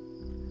shot.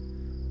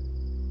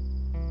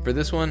 For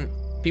this one,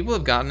 people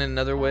have gotten it in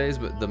other ways,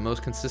 but the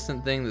most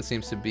consistent thing that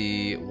seems to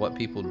be what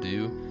people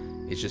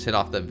do is just hit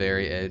off the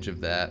very edge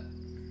of that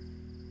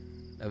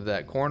of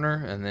that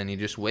corner, and then you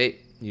just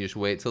wait. You just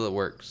wait till it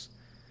works.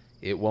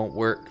 It won't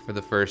work for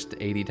the first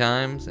 80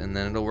 times, and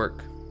then it'll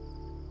work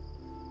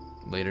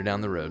later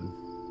down the road.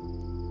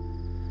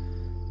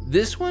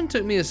 This one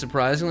took me a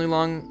surprisingly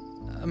long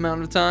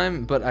amount of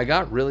time, but I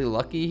got really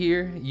lucky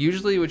here.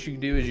 Usually what you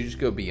do is you just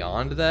go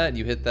beyond that.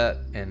 You hit that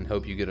and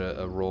hope you get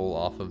a roll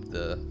off of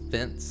the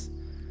fence.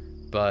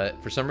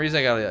 But for some reason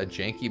I got a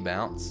janky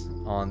bounce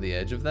on the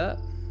edge of that,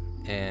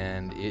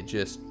 and it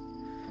just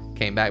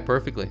came back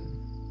perfectly.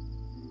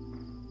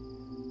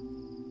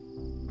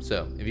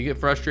 So if you get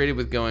frustrated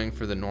with going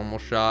for the normal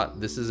shot,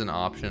 this is an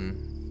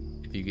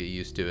option. If you get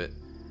used to it,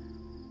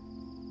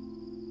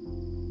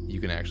 you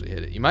can actually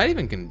hit it. You might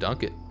even can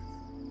dunk it.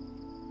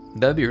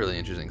 That'd be really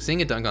interesting.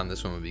 Seeing a dunk on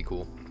this one would be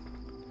cool.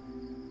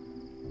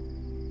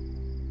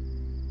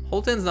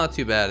 Hole 10's not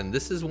too bad, and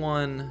this is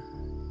one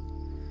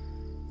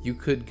you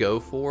could go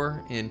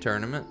for in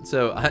tournament.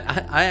 So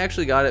I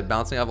actually got it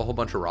bouncing off a whole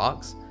bunch of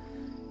rocks.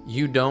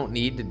 You don't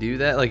need to do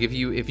that. Like if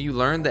you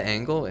learn the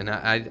angle, and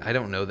I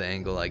don't know the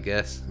angle, I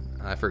guess.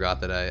 I forgot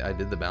that I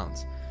did the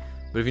bounce.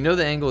 But if you know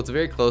the angle, it's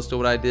very close to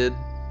what I did.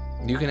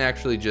 You can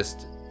actually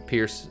just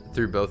pierce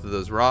through both of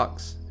those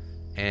rocks,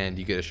 and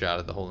you get a shot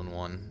at the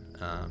hole-in-one.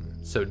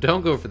 So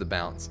don't go for the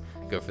bounce,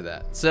 go for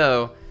that.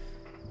 So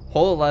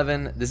hole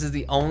 11, this is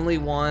the only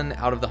one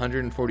out of the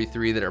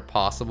 143 that are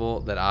possible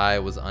that I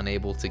was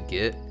unable to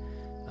get.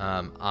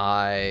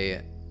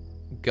 I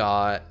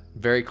got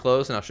very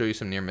close, and I'll show you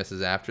some near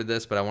misses after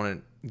this, but I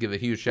want to give a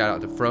huge shout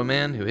out to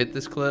Froman who hit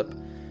this clip.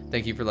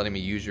 Thank you for letting me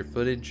use your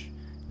footage.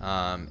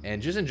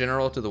 And just in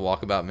general to the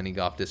Walkabout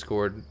Minigolf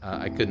Discord.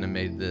 I couldn't have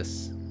made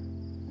this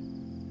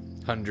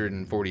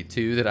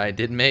 142 that I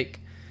did make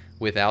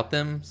without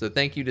them, so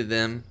thank you to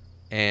them.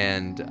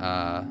 And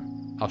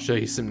I'll show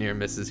you some near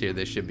misses here.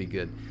 They should be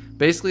good.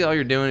 Basically all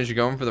you're doing is you're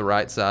going for the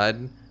right side.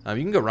 You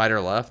can go right or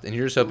left, and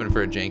you're just hoping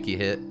for a janky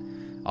hit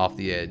off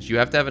the edge. You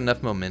have to have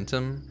enough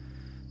momentum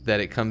that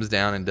it comes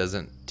down and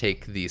doesn't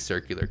take the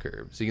circular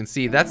curve. So you can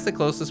see that's the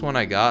closest one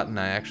I got, and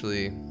I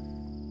actually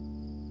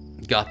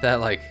got that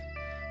like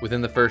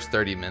within the first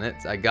 30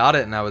 minutes. I got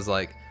it and I was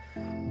like,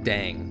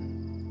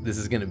 dang, this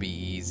is gonna be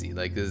easy.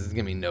 Like this is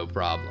gonna be no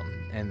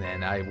problem. And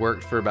then I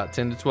worked for about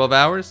 10 to 12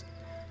 hours.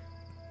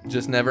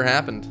 Just never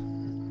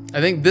happened. I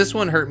think this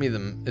one hurt me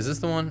is this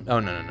the one? Oh,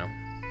 no.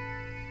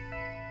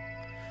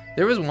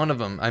 There was one of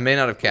them, I may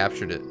not have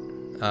captured it,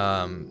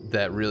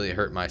 that really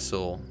hurt my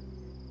soul.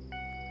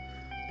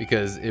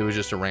 Because it was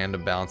just a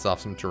random bounce off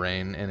some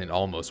terrain and it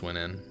almost went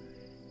in.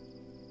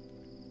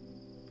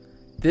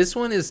 This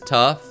one is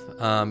tough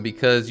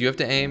because you have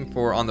to aim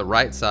for on the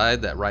right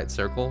side, that right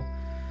circle,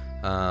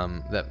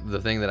 the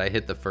thing that I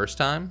hit the first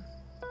time.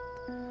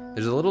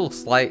 There's a little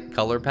slight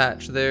color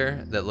patch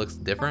there that looks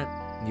different.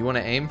 You want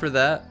to aim for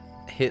that,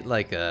 hit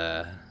like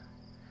a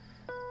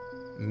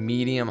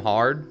medium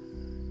hard,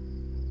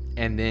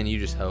 and then you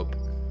just hope.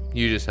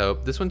 You just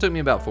hope. This one took me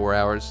about 4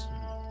 hours,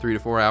 3 to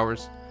 4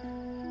 hours.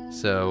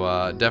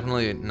 So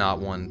definitely not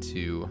one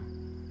to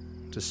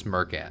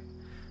smirk at.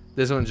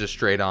 This one's just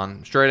straight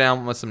on. Straight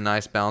down with some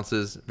nice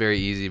bounces. Very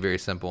easy, very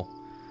simple.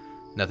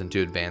 Nothing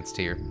too advanced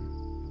here.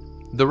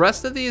 The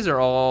rest of these are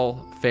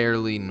all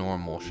fairly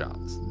normal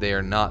shots. They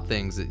are not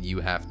things that you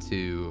have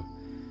to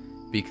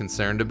be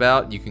concerned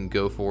about. You can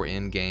go for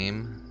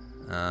in-game,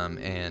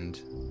 and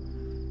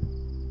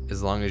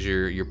as long as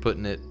you're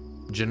putting it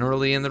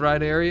generally in the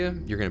right area,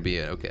 you're going to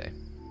be okay.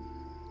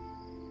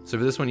 So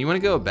for this one, you want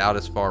to go about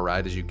as far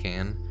right as you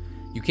can.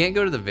 You can't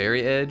go to the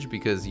very edge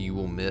because you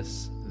will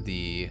miss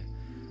the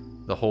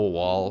whole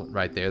wall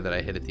right there that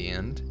I hit at the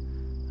end.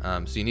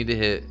 So you need to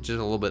hit just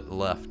a little bit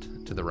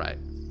left to the right.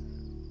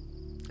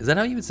 Is that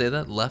how you would say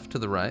that? Left to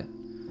the right?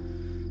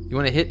 You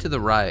want to hit to the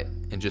right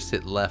and just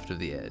hit left of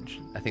the edge.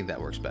 I think that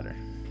works better.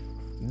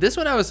 This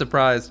one I was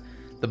surprised.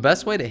 The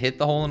best way to hit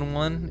the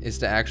hole-in-one is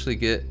to actually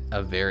get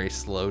a very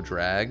slow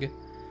drag.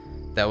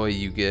 That way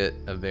you get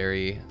a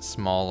very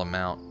small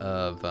amount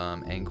of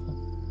angle.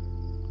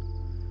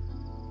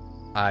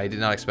 I did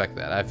not expect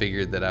that. I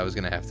figured that I was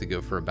going to have to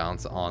go for a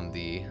bounce on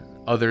the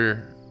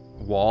other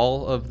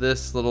wall of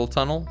this little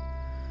tunnel.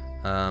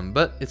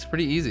 But it's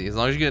pretty easy. As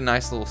long as you get a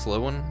nice little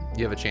slow one,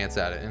 you have a chance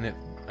at it. And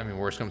I mean,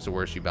 worst comes to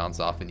worst, you bounce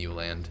off and you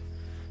land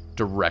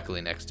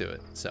directly next to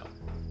it. So,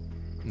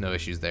 no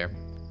issues there.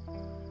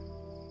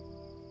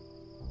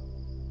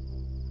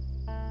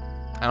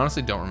 I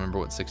honestly don't remember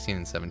what 16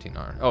 and 17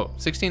 are. Oh,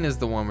 16 is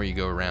the one where you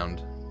go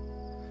around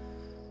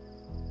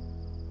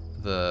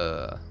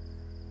the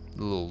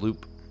little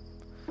loop.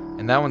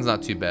 And that one's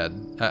not too bad.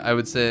 I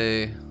would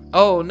say,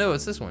 oh no,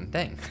 it's this one.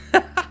 Dang.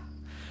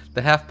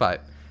 The half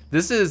pipe.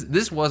 This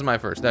was my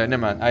first. Never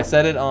mind. I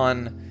said it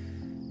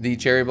on the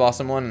cherry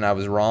blossom one and I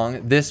was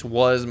wrong. This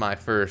was my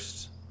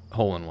first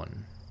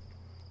hole-in-one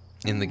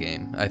in the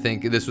game. I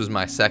think this was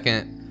my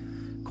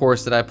second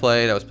course that I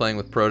played. I was playing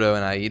with Proto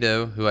and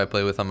Aido, who I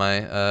play with on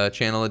my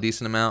channel a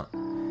decent amount.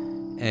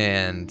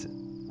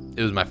 And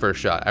it was my first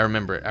shot. I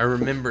remember it. I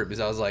remember it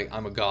because I was like,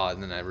 I'm a god.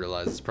 And then I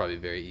realized it's probably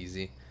very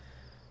easy.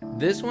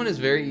 This one is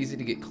very easy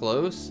to get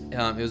close.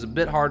 It was a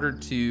bit harder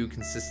to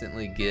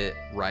consistently get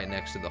right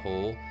next to the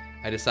hole.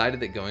 I decided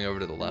that going over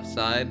to the left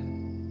side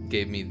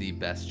gave me the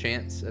best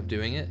chance of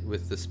doing it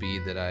with the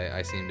speed that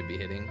I seemed to be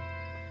hitting,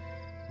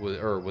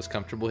 or was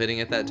comfortable hitting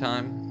at that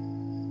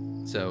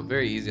time. So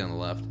very easy on the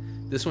left.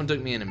 This one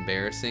took me an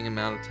embarrassing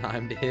amount of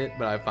time to hit,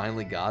 but I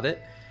finally got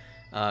it.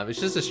 It's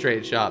just a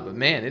straight shot, but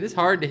man, it is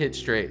hard to hit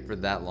straight for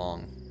that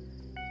long.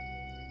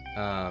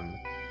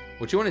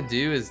 What you want to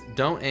do is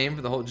don't aim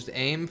for the hole, just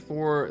aim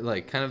for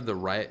like kind of the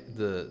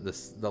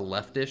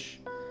leftish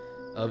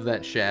of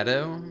that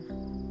shadow,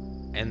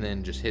 and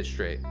then just hit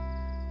straight.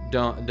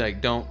 Don't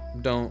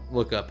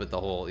look up at the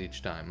hole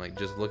each time. Like,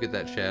 just look at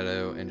that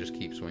shadow and just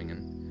keep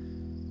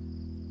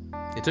swinging.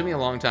 It took me a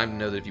long time to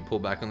know that if you pull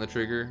back on the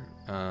trigger,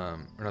 or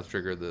not the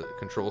trigger, the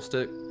control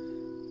stick,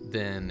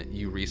 then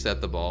you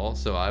reset the ball.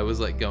 So I was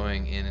like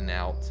going in and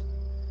out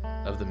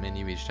of the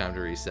menu each time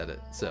to reset it.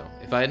 So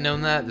if I had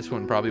known that, this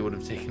one probably would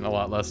have taken a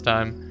lot less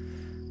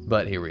time.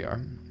 But here we are.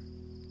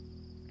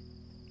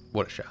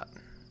 What a shot.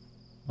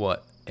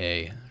 What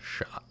a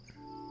shot.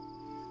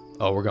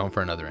 Oh, we're going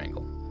for another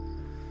angle.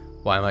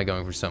 Why am I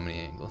going for so many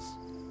angles?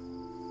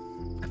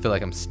 I feel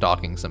like I'm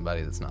stalking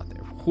somebody that's not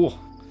there. Whew.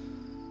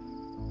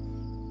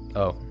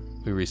 Oh,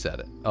 we reset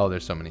it. Oh,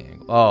 there's so many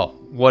angles. Oh,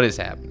 what is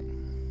happening?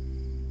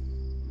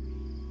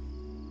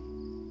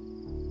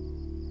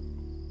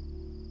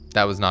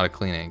 That was not a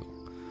clean angle.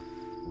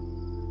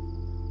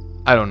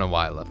 I don't know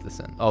why I left this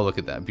in. Oh, look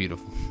at that.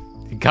 Beautiful.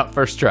 It got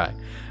first try.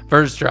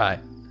 First try.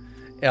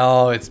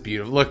 Oh, it's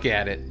beautiful. Look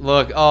at it.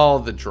 Look. Oh,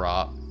 the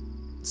drop.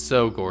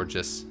 So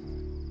gorgeous.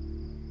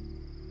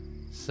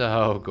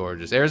 So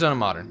gorgeous. Arizona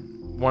Modern.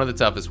 One of the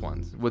toughest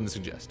ones. Wouldn't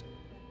suggest.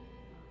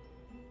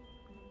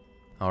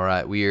 All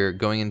right. We are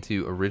going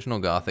into Original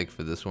Gothic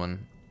for this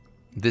one.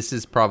 This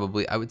is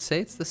probably, I would say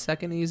it's the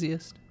second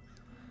easiest,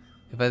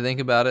 if I think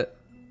about it.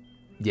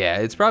 Yeah,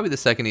 it's probably the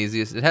second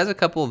easiest. It has a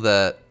couple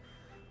that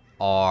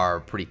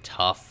are pretty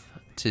tough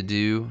to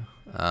do,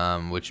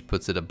 which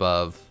puts it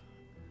above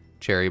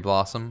Cherry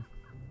Blossom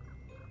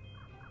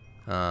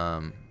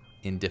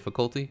in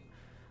difficulty.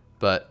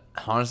 But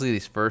honestly,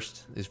 these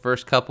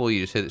first couple,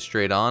 you just hit it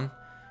straight on.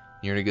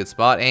 You're in a good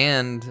spot.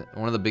 And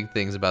one of the big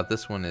things about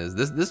this one is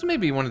this may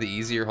be one of the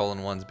easier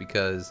hole-in-ones,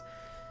 because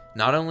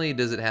not only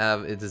does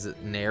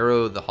it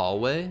narrow the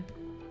hallway,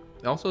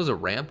 it also has a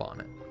ramp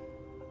on it.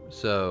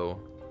 So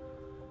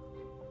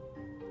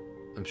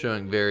I'm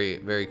showing very,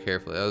 very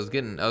carefully. I was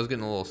getting a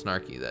little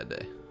snarky that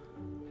day.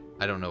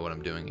 I don't know what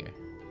I'm doing here.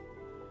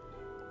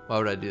 Why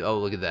would I do? Oh,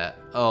 look at that.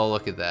 Oh,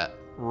 look at that.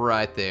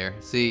 Right there.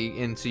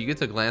 See, and so you get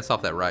to glance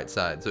off that right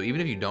side. So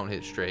even if you don't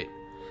hit straight,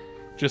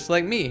 just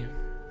like me,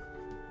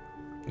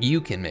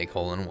 you can make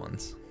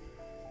hole-in-ones.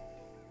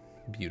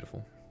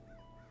 Beautiful.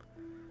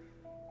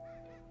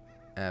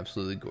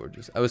 Absolutely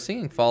gorgeous. I was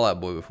singing Fall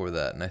Out Boy before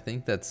that, and I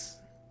think that's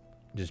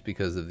just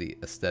because of the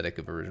aesthetic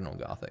of Original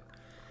Gothic.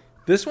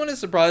 This one is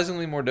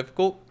surprisingly more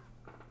difficult,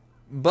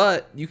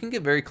 but you can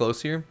get very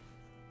close here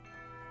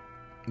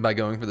by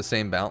going for the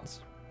same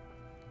bounce.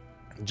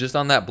 Just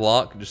on that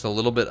block, just a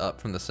little bit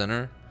up from the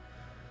center,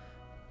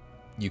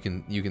 you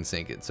can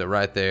sink it. So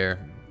right there,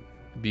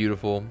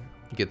 beautiful.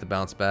 Get the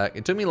bounce back.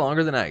 It took me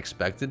longer than I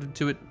expected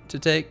for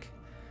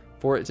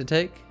it to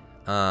take,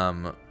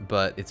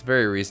 but it's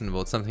very reasonable.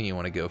 It's something you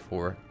want to go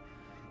for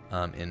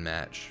in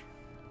match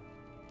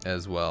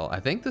as well. I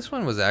think this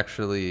one was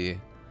actually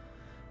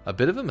a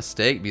bit of a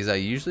mistake, because I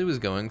usually was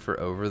going for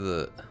over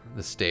the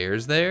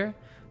stairs there,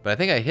 but I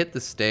think I hit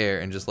the stair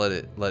and just let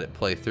it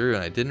play through,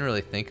 and I didn't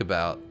really think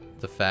about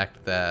the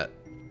fact that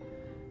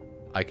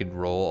I could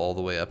roll all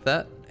the way up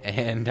that,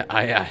 and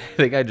I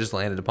think I just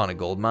landed upon a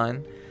gold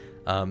mine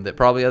that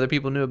probably other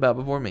people knew about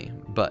before me,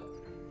 but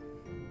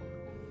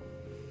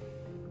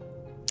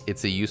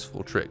it's a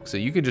useful trick. So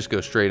you can just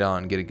go straight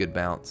on, get a good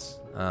bounce,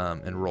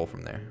 and roll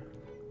from there.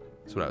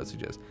 That's what I would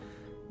suggest.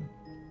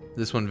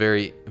 This one,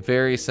 very,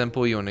 very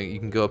simple. You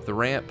can go up the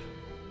ramp,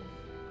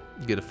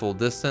 get a full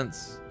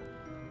distance.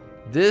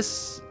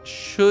 This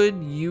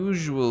should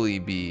usually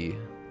be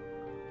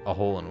a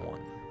hole-in-one.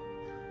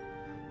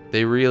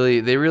 They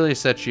really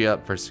set you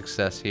up for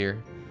success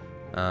here.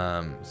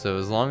 So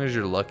as long as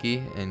you're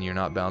lucky and you're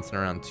not bouncing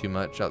around too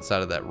much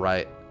outside of that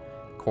right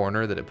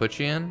corner that it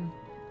puts you in,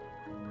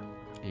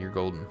 you're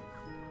golden.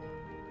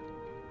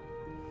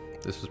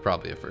 This was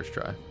probably a first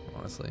try,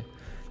 honestly.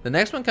 The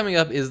next one coming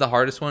up is the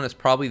hardest one. It's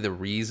probably the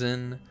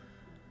reason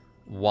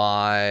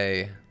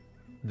why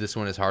this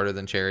one is harder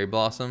than Cherry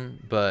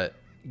Blossom, but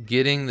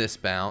getting this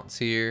bounce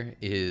here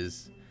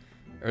is,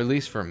 or at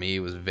least for me,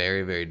 was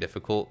very, very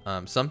difficult.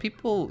 Some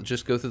people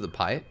just go through the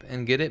pipe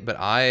and get it, but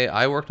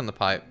I worked on the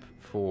pipe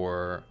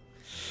for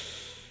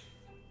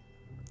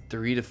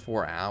 3 to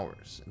 4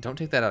 hours. Don't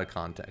take that out of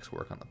context.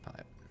 Work on the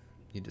pipe,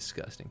 you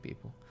disgusting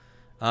people.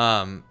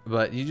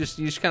 But you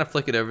just kind of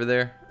flick it over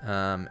there,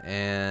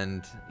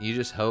 and you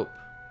just hope.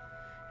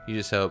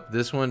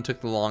 This one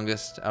took the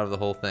longest out of the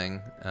whole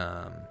thing,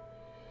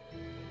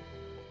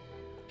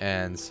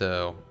 and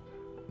so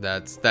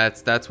that's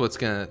what's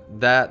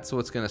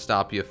gonna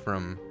stop you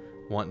from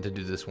wanting to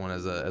do this one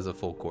as a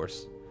full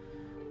course.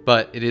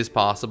 But it is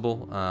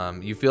possible.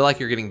 You feel like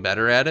you're getting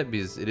better at it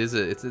because it's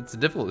a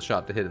difficult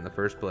shot to hit in the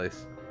first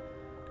place.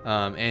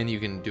 And you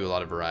can do a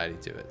lot of variety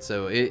to it.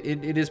 So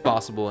it is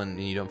possible,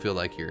 and you don't feel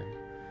like you're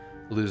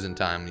losing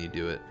time when you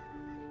do it.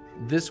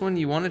 This one,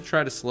 you want to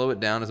try to slow it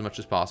down as much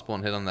as possible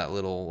and hit on that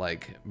little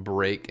like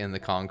break in the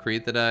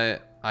concrete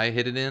that I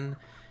hit it in.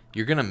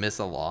 You're going to miss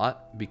a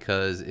lot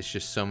because it's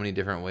just so many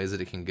different ways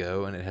that it can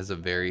go, and it has a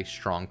very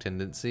strong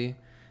tendency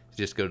to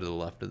just go to the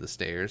left of the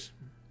stairs.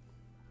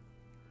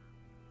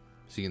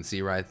 So you can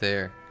see right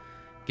there,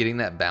 getting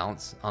that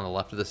bounce on the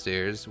left of the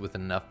stairs with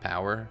enough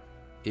power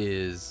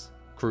is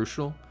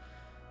crucial.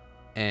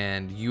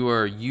 And you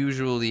are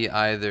usually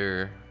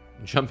either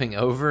jumping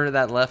over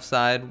that left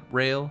side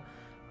rail,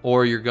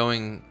 or you're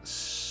going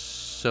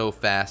so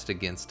fast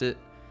against it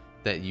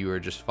that you are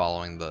just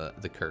following the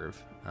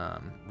curve,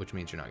 which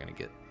means you're not going to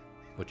get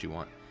what you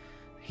want.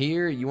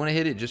 Here, you want to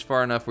hit it just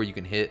far enough where you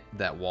can hit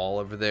that wall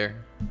over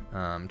there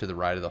to the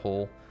right of the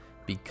hole,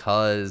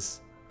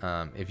 because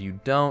if you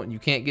don't, you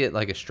can't get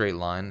like a straight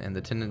line, and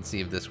the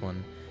tendency of this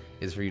one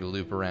is for you to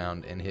loop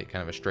around and hit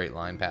kind of a straight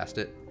line past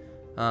it.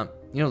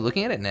 You know,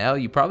 looking at it now,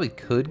 you probably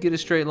could get a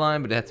straight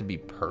line, but it has to be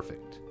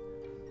perfect.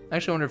 I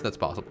actually wonder if that's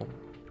possible.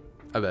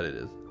 I bet it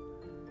is.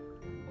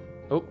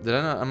 Oh, did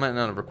I not? I might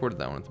not have recorded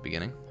that one at the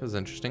beginning. That was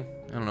interesting.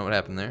 I don't know what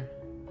happened there.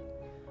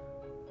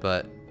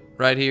 But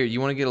right here,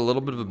 you want to get a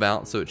little bit of a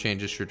bounce so it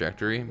changes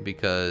trajectory,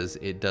 because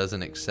it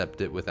doesn't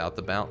accept it without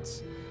the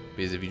bounce.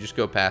 Because if you just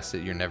go past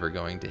it, you're never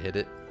going to hit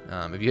it.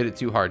 If you hit it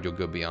too hard, you'll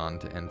go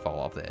beyond and fall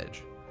off the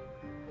edge.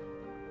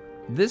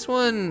 This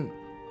one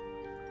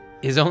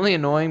is only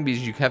annoying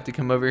because you have to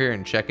come over here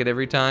and check it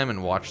every time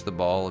and watch the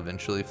ball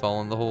eventually fall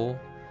in the hole.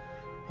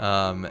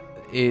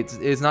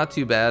 It's not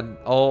too bad.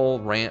 All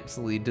ramps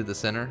lead to the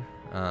center,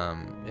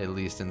 at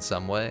least in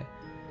some way.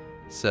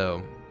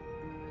 So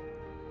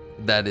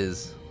that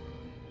is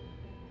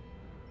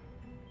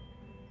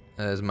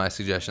my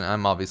suggestion.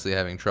 I'm obviously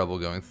having trouble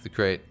going through the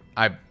crate.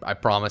 I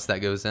promise that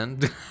goes in.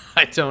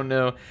 I don't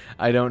know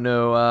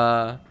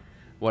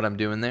what I'm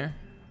doing there.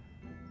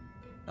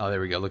 Oh,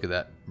 there we go. Look at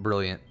that.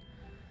 Brilliant.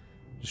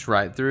 Just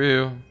right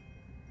through.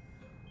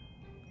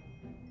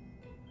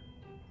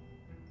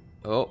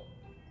 Oh.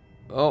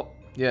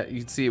 Yeah, you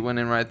can see it went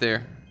in right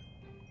there.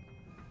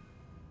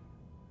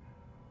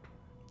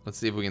 Let's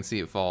see if we can see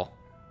it fall.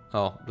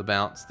 Oh, the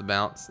bounce.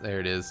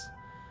 There it is.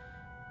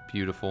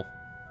 Beautiful.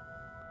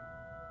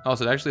 Oh,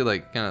 so it actually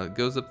like kind of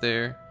goes up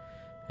there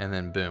and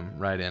then boom,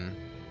 right in.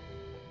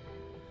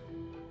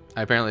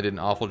 I apparently did an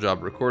awful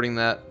job recording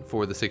that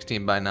for the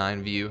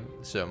 16:9 view,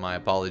 so my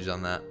apologies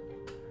on that.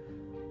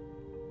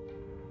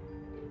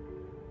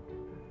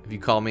 If you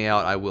call me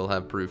out, I will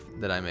have proof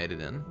that I made it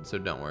in, so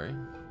don't worry.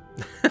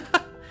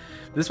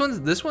 This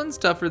one's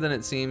tougher than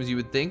it seems. You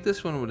would think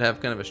this one would have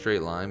kind of a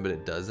straight line, but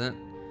it doesn't.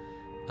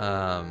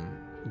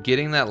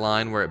 Getting that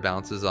line where it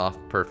bounces off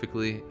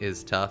perfectly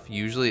is tough.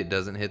 Usually it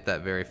doesn't hit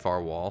that very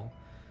far wall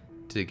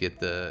to get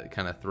the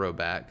kind of throw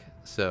back.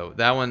 So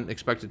that one,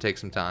 expect to take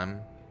some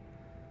time.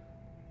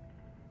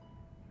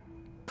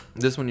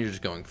 This one you're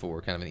just going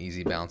for kind of an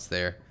easy bounce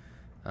there.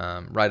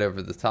 Right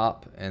over the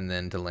top and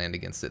then to land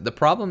against it. The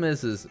problem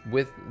is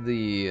with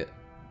the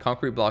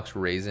concrete blocks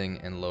raising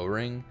and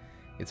lowering,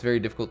 it's very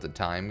difficult to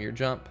time your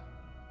jump.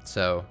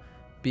 So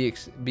be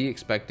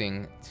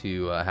expecting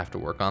to have to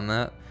work on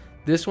that.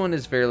 This one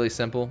is fairly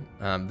simple.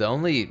 The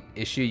only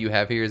issue you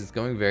have here is it's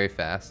going very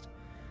fast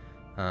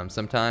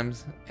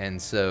sometimes,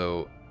 and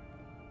so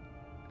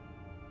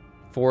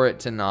for it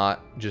to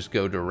not just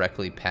go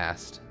directly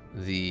past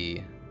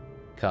the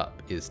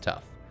cup is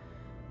tough.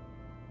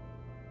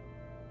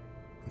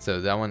 So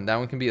that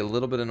one can be a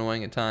little bit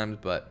annoying at times,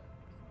 but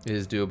it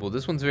is doable.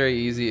 This one's very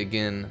easy.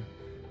 Again,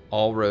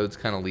 all roads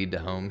kind of lead to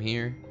home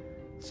here.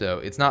 So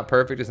it's not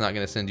perfect. It's not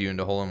going to send you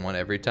into hole-in-one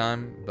every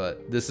time,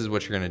 but this is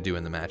what you're going to do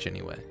in the match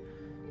anyway.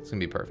 It's going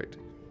to be perfect.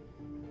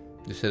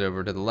 Just hit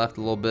over to the left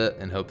a little bit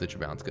and hope that your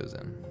bounce goes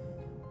in.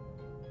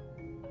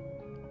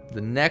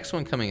 The next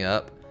one coming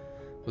up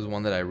was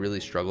one that I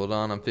really struggled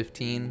on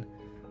 15,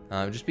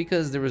 just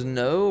because there was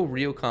no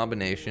real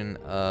combination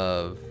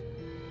of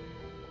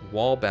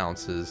wall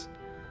bounces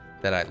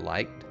that I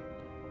liked.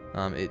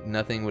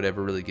 Nothing would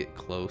ever really get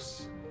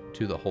close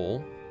to the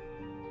hole.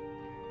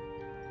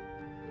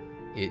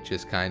 It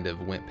just kind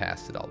of went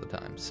past it all the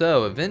time.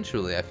 So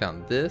eventually I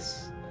found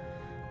this.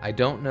 I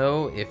don't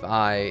know if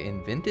I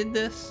invented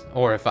this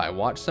or if I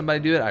watched somebody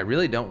do it. I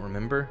really don't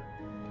remember.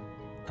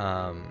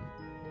 I'm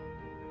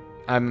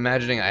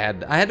imagining I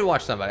had to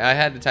watch somebody. I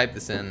had to type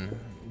this in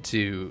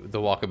to the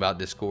Walkabout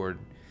Discord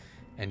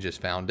and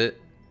just found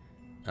it.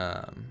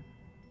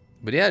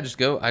 But yeah, I just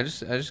go a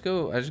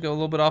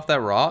little bit off that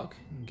rock,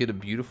 get a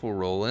beautiful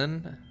roll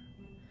in,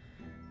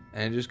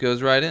 and it just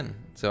goes right in.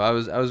 So I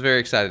was very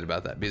excited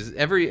about that, because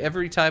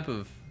every type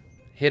of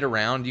hit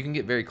around, you can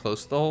get very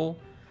close to the hole,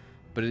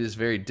 but it is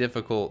very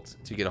difficult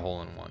to get a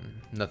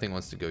hole-in-one. Nothing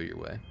wants to go your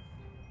way.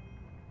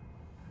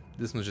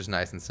 This one's just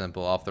nice and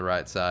simple off the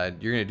right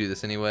side. You're gonna do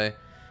this anyway.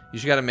 You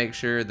just got to make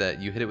sure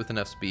that you hit it with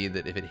enough speed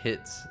that if it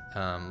hits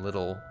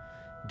little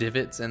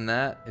divots in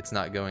that, it's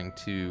not going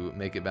to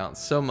make it bounce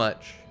so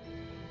much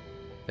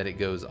that it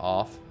goes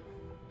off.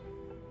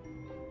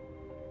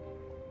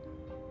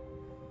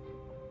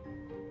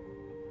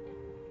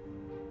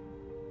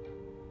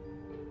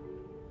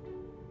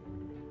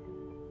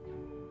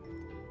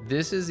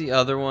 This is the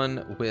other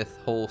one with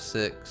hole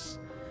 6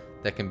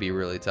 that can be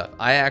really tough.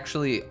 I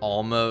actually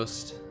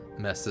almost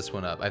messed this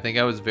one up. I think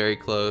I was very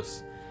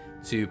close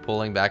to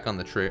pulling back on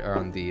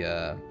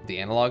the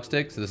analog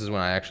stick. So this is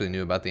when I actually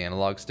knew about the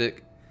analog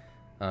stick,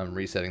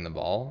 resetting the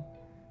ball.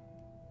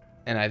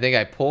 And I think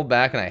I pulled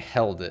back and I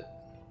held it.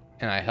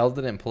 And I held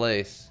it in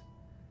place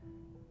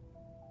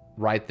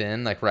right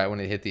then, like right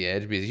when it hit the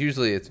edge, because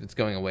usually it's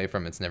going away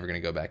from it's never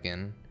going to go back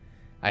in.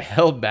 I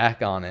held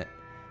back on it.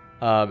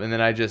 And then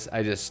I just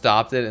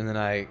stopped it, and then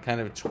I kind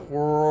of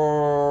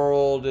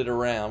twirled it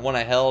around. One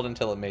I held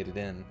until it made it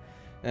in.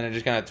 And I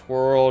just kind of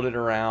twirled it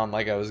around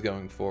like I was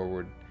going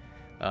forward.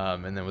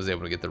 And then was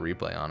able to get the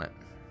replay on it.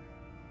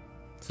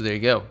 So there you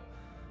go.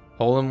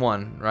 Hole in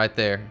one right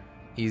there.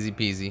 Easy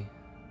peasy.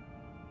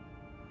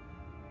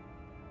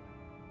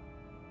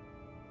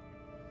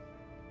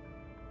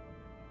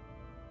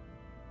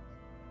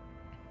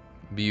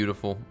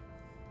 Beautiful.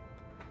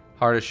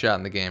 Hardest shot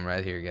in the game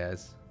right here,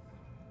 guys.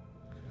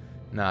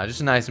 Nah,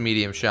 just a nice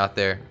medium shot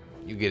there.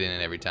 You get in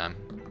it every time.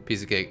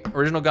 Piece of cake.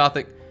 Original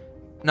Gothic,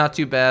 not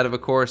too bad of a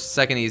course.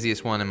 Second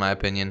easiest one in my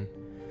opinion.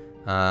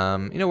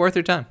 You know, worth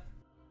your time.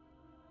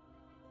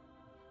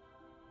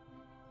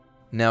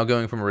 Now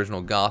going from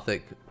original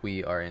Gothic,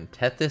 we are in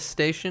Tethys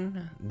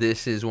Station.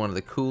 This is one of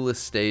the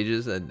coolest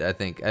stages. I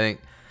think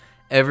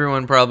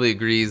everyone probably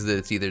agrees that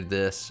it's either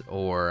this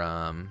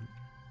or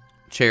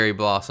Cherry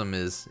Blossom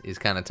is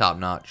kind of top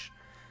notch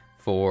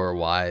for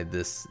why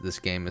this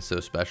game is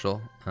so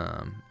special.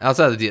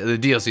 Outside of the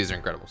DLCs are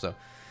incredible. So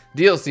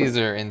DLCs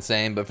are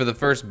insane, but for the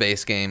first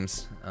base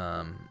games,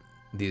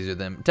 these are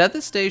them.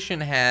 Tethys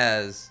Station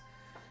has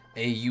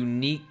a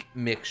unique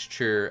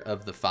mixture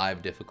of the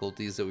 5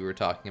 difficulties that we were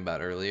talking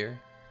about earlier.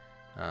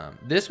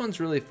 This one's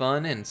really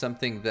fun and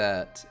something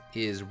that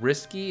is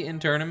risky in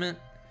tournament,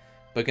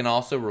 but can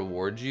also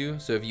reward you.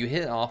 So if you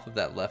hit off of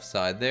that left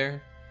side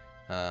there,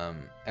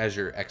 as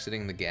you're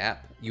exiting the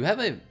gap, you have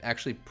a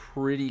actually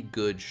pretty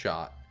good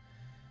shot.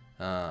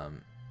 A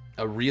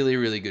really,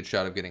 really good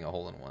shot of getting a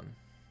hole in one.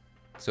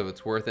 So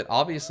it's worth it.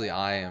 Obviously,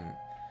 I am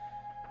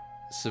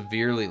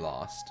severely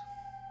lost.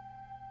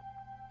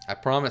 I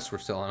promise we're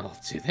still on hole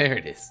 2. There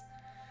it is.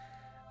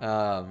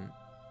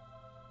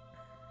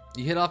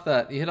 You hit off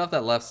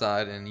that left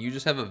side, and you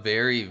just have a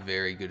very,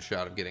 very good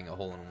shot of getting a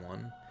hole in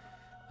one.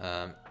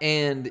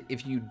 And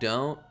if you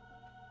don't,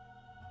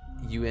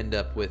 you end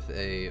up with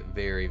a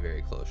very,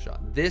 very close shot.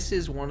 This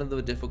is one of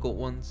the difficult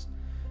ones.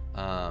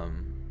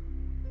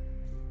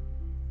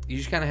 You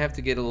just kind of have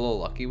to get a little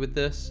lucky with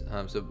this.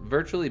 So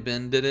Virtually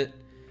Ben did it,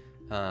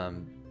 I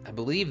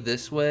believe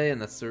this way,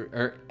 and that's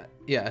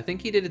yeah, I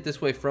think he did it this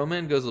way.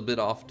 Froman goes a bit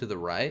off to the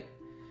right,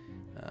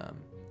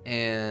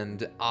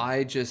 and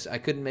I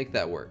couldn't make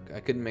that work.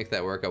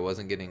 I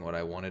wasn't getting what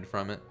I wanted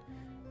from it.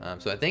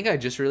 So I think I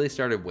just really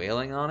started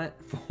wailing on it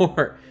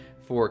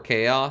for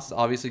chaos,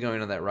 obviously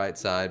going on that right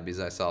side because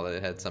I saw that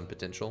it had some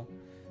potential,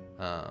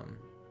 and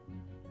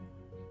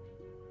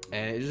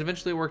it just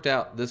eventually worked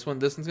out. This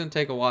one's gonna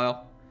take a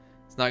while.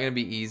 It's not gonna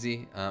be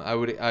easy. I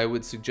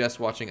would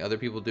suggest watching other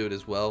people do it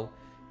as well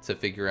to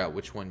figure out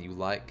which one you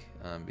like,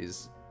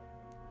 because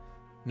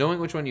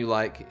knowing which one you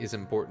like is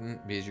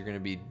important because you're gonna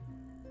be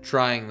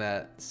trying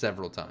that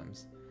several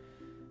times.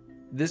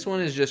 This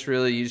one is just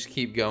really, you just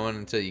keep going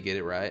until you get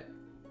it right.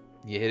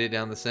 You hit it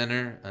down the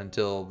center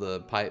until the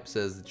pipe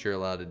says that you're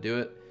allowed to do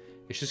it.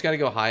 It's just got to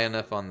go high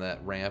enough on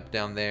that ramp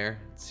down there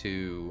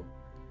to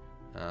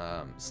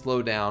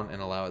slow down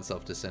and allow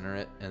itself to center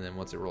it. And then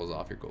once it rolls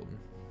off, you're golden.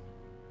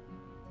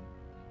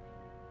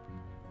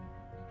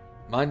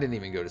 Mine didn't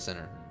even go to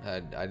center. I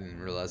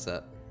didn't realize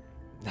that.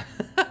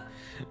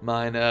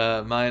 Mine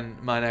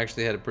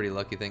actually had a pretty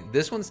lucky thing.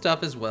 This one's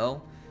tough as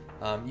well.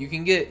 You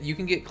can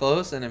get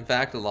close, and in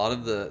fact, a lot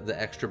of the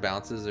extra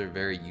bounces are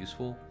very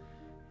useful.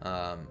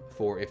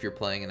 For if you're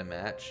playing in a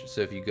match.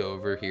 So if you go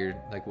over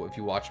here, like if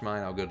you watch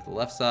mine, I'll go to the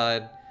left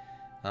side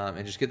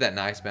and just get that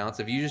nice bounce.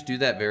 If you just do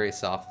that very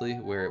softly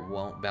where it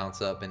won't bounce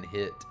up and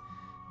hit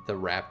the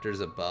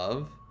rafters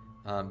above,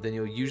 then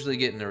you'll usually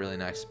get in a really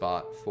nice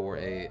spot for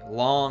a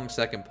long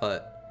second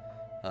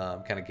putt,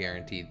 kind of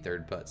guaranteed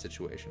third putt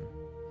situation.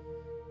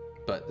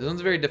 But this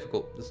one's very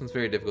difficult.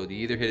 You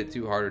either hit it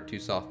too hard or too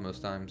soft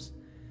most times,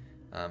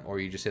 or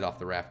you just hit off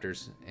the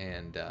rafters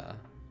and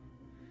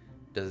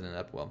doesn't end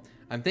up well.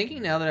 I'm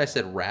thinking now that I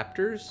said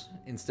raptors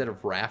instead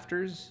of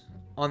rafters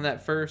on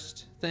that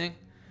first thing.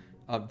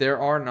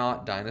 There are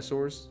not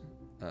dinosaurs,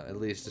 at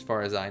least as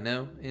far as I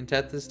know, in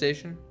Tethys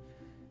Station.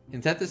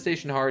 In Tethys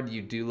Station Hard,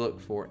 you do look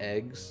for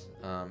eggs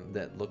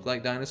that look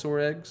like dinosaur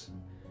eggs.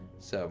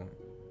 So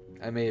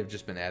I may have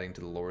just been adding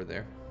to the lore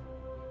there.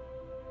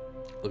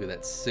 Look at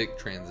that sick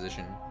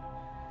transition.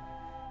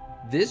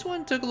 This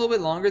one took a little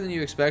bit longer than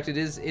you expect. It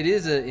is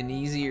an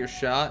easier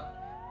shot,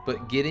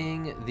 but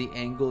getting the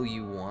angle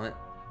you want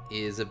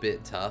is a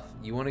bit tough.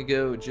 You want to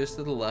go just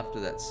to the left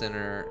of that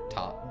center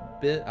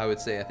top bit. I would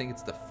say, I think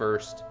it's the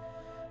first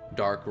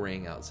dark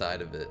ring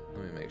outside of it.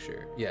 Let me make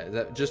sure. Yeah,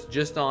 that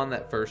just on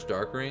that first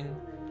dark ring.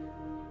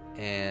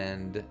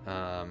 And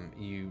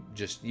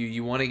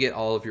you want to get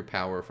all of your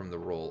power from the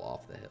roll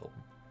off the hill.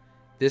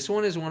 This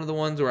one is one of the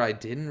ones where I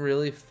didn't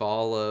really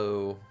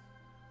follow.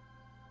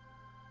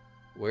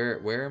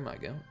 Where am I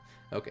going?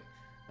 Okay,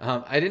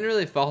 I didn't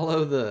really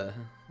follow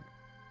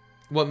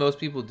what most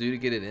people do to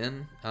get it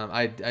in.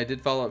 I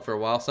did follow it for a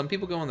while. Some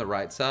people go on the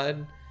right side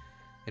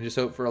and just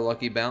hope for a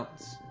lucky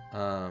bounce.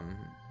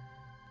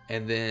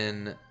 And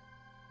then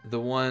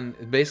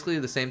basically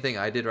the same thing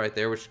I did right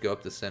there, which is go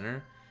up the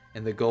center.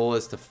 And the goal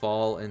is to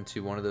fall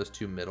into one of those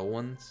two middle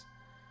ones,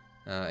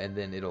 and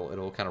then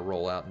it'll kind of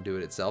roll out and do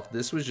it itself.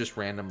 This was just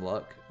random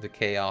luck, the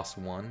chaos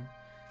one.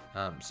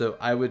 So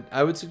I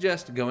would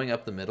suggest going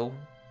up the middle,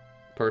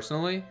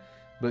 personally,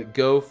 but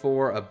go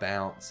for a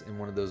bounce in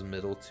one of those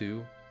middle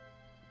two,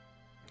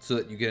 so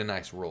that you get a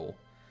nice roll.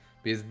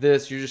 Because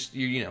this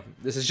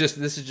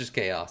this is just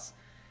chaos.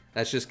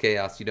 That's just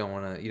chaos. You don't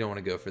want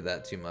to go for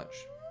that too much.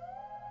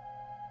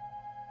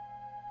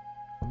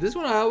 This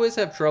one I always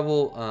have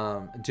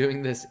trouble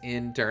doing this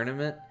in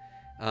tournament.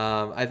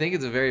 I think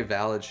it's a very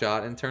valid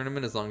shot in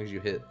tournament as long as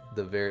you hit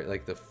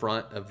the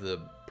front of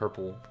the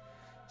purple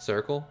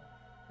circle.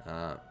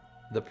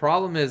 The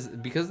problem is,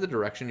 because of the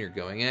direction you're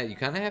going at, you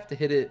kind of have to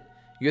hit it.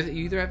 You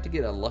either have to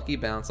get a lucky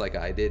bounce like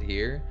I did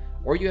here,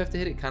 or you have to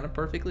hit it kind of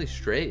perfectly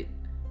straight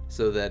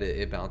so that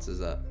it bounces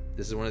up.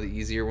 This is one of the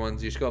easier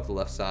ones. You just go off the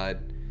left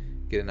side,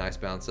 get a nice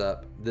bounce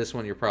up. This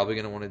one you're probably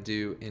going to want to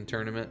do in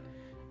tournament.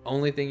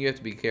 Only thing you have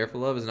to be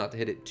careful of is not to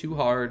hit it too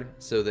hard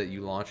so that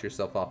you launch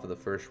yourself off of the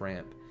first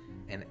ramp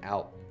and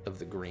out of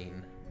the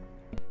green.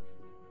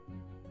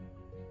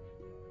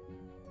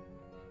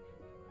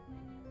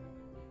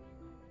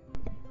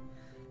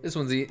 This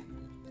one's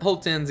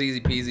hole 10's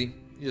easy peasy.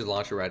 You just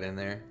launch it right in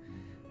there.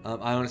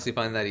 I honestly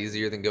find that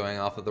easier than going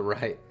off of the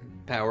right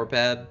power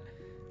pad.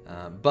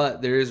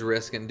 But there is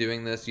risk in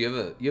doing this. You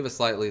have a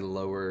slightly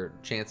lower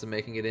chance of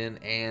making it in,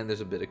 and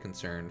there's a bit of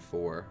concern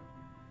for.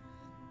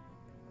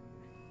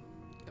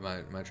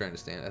 Am I trying to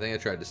stand? I think I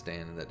tried to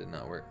stand and that did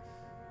not work.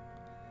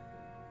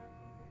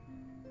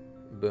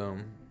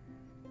 Boom.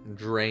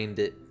 Drained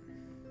it.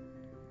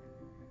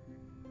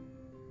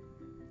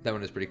 That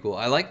one is pretty cool.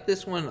 I like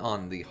this one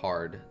on the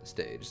hard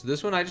stage. So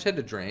this one I just had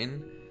to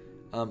drain.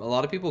 A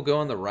lot of people go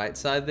on the right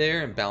side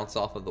there and bounce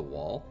off of the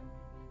wall.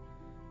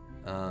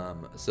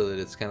 So that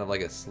it's kind of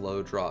like a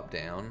slow drop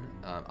down.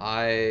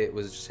 I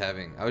was just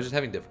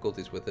having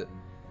difficulties with it.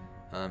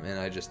 And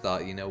I just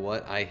thought, you know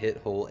what? I hit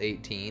hole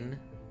 18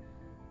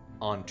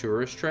 on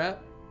Tourist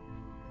Trap,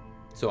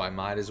 so I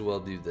might as well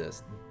do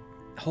this.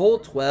 Hole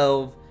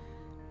 12,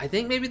 I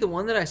think maybe the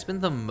one that I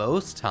spent the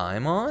most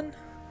time on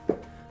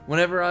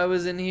whenever I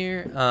was in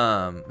here,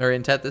 or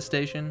in Tethys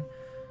Station.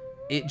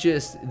 It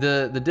just,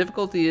 the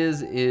difficulty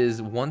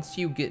is once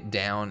you get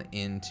down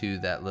into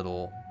that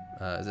little,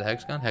 is it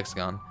hexagon?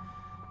 Hexagon.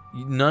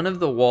 None of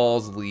the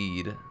walls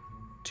lead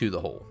to the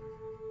hole.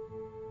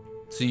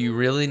 So you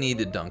really need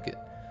to dunk it.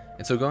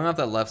 And so going off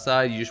that left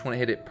side, you just want to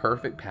hit it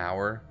perfect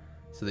power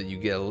so that you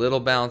get a little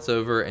bounce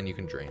over and you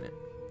can drain it.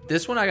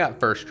 This one I got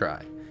first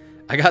try.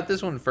 I got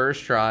this one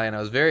first try, and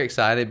I was very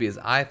excited because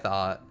I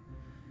thought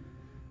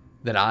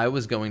that I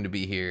was going to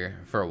be here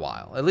for a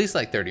while, at least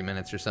like 30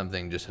 minutes or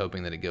something, just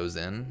hoping that it goes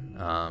in.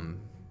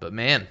 But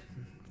man,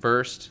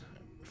 first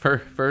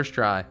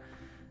try,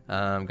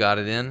 got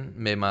it in,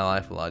 made my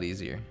life a lot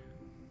easier.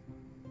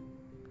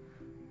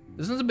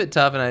 This one's a bit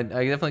tough, and I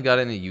definitely got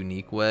it in a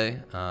unique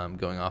way,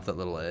 going off that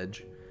little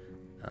edge.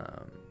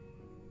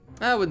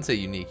 I wouldn't say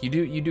unique. You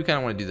do kind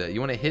of want to do that. You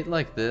want to hit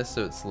like this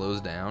so it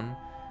slows down,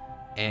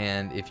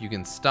 and if you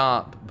can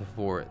stop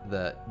before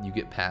that you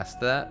get past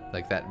that,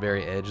 like that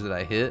very edge that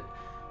I hit,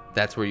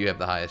 that's where you have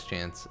the highest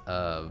chance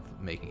of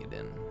making it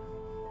in.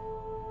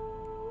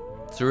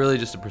 It's really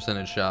just a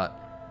percentage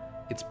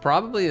shot. It's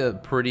probably a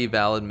pretty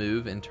valid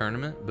move in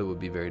tournament, but would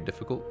be very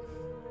difficult.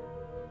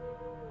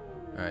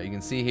 All right, you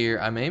can see here,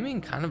 I'm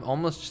aiming kind of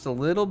almost just a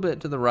little bit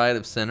to the right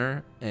of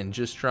center and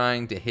just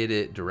trying to hit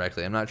it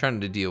directly. I'm not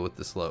trying to deal with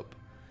the slope.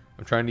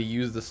 I'm trying to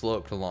use the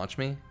slope to launch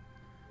me.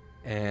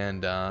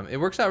 And it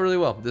works out really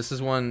well. This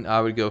is one I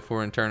would go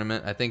for in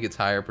tournament. I think it's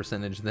higher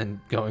percentage than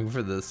going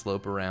for the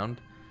slope around.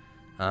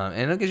 And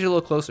it'll get you a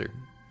little closer.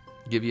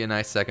 Give you a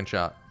nice second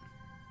shot.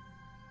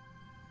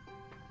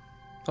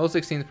 Hole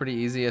 16 is pretty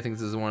easy. I think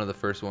this is one of the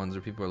first ones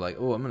where people are like,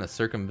 oh, I'm going to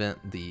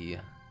circumvent the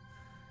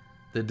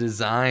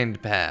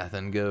designed path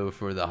and go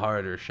for the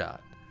harder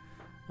shot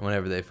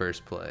whenever they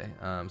first play.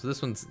 So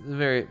this one's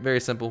very, very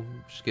simple.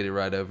 Just get it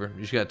right over.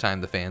 You just got to time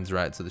the fans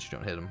right so that you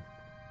don't hit them.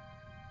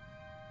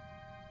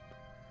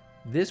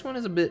 This one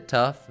is a bit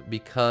tough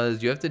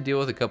because you have to deal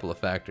with a couple of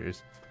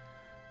factors.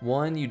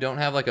 One, you don't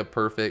have like a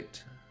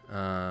perfect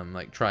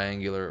like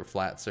triangular or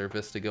flat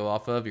surface to go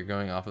off of. You're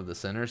going off of the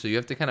center, so you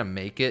have to kind of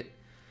make it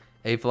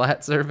a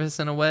flat surface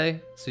in a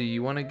way. So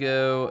you want to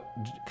go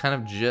kind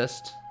of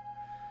just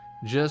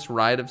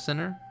right of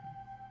center,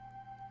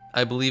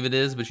 I believe it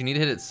is, but you need to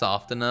hit it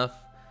soft enough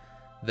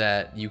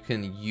that you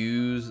can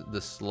use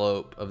the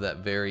slope of that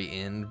very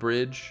end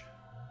bridge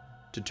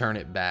to turn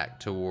it back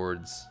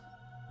towards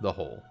the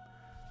hole.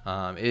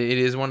 It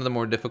is one of the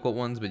more difficult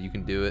ones, but you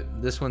can do it.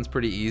 This one's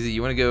pretty easy.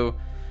 You want to go,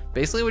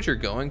 basically what you're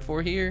going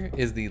for here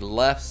is the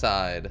left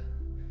side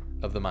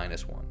of the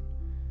 -1.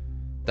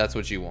 That's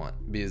what you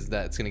want, because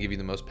that's going to give you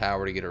the most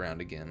power to get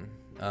around again.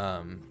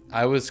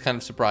 I was kind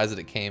of surprised that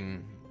it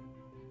came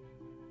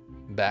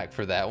back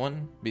for that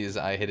one, because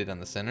I hit it on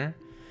the center,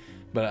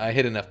 but I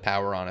hit enough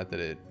power on it that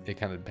it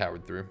kind of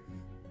powered through.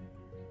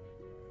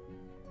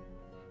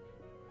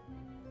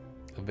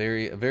 A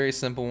very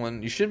simple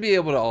one. You should be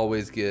able to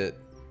always get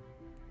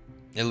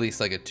at least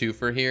like a 2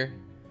 for here.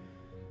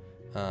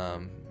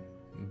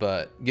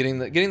 But getting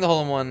the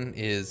hole-in-one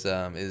is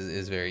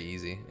very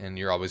easy, and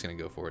you're always going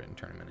to go for it in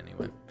tournament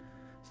anyway.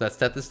 So that's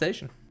Tethys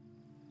Station.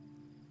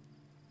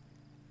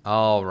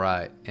 All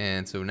right,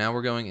 and so now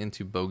we're going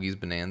into Bogey's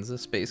Bonanza,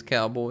 Space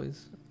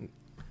Cowboys.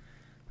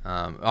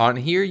 On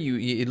here,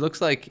 it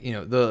looks like, you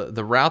know,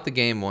 the route the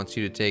game wants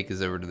you to take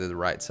is over to the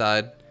right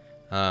side,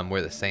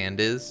 where the sand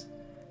is,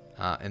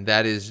 and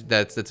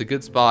that's a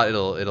good spot.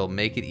 It'll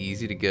make it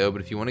easy to go.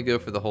 But if you want to go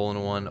for the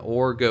hole-in-one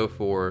or go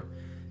for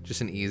just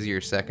an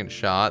easier second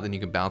shot, then you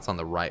can bounce on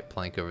the right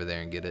plank over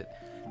there and get it.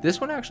 This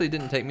one actually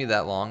didn't take me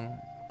that long.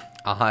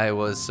 I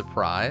was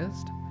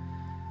surprised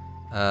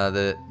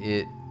that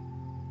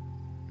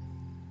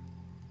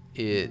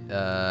it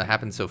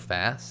happened so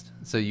fast.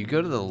 So you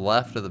go to the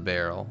left of the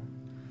barrel,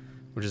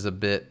 which is a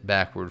bit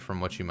backward from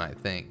what you might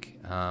think.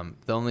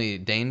 The only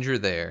danger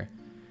there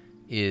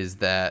is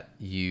that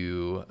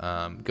you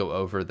go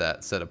over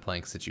that set of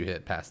planks that you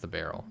hit past the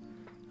barrel.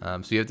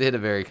 So you have to hit a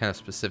very kind of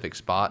specific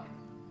spot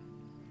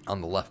on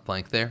the left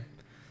plank there.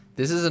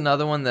 This is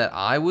another one that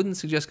I wouldn't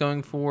suggest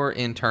going for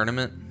in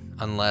tournament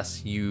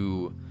unless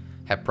you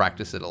have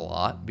practiced it a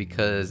lot,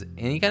 because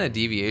any kind of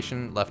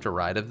deviation left or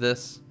right of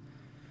this,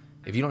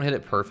 if you don't hit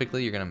it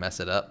perfectly, you're going to mess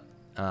it up,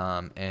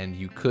 and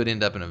you could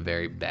end up in a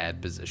very bad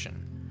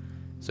position.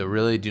 So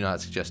really do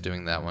not suggest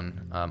doing that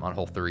one on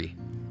hole 3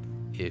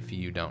 if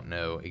you don't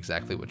know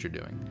exactly what you're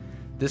doing.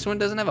 This one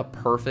doesn't have a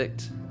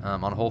perfect,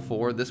 on hole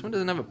 4, this one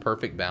doesn't have a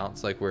perfect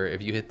bounce, like where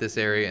if you hit this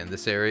area and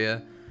this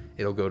area,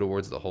 it'll go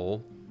towards the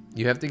hole.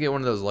 You have to get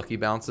one of those lucky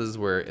bounces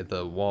where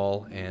the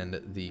wall and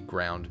the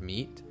ground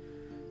meet,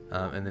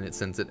 and then it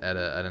sends it at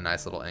a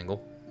nice little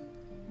angle.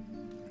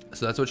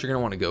 So that's what you're going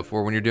to want to go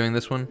for when you're doing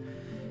this one.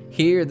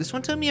 Here, this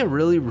one took me a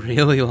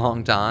really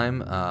long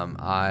time.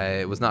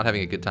 I was not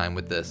having a good time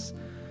with this.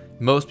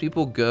 Most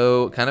people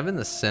go kind of in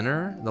the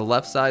center, the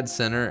left side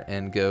center,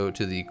 and go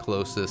to the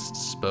closest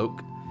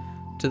spoke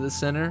to the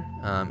center.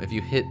 If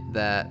you hit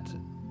that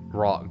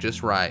rock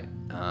just right,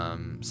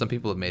 some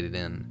people have made it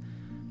in.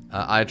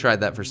 I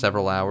tried that for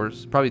several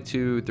hours, probably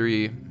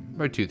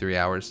 2-3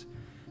 hours,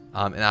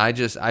 and I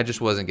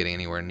just wasn't getting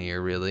anywhere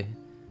near really.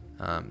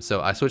 So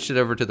I switched it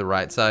over to the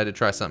right side to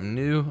try something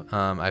new.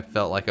 I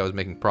felt like I was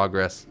making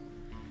progress,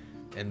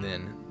 and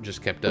then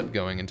just kept up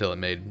going until it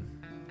made.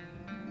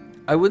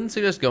 I wouldn't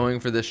suggest going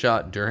for this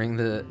shot during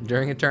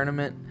a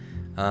tournament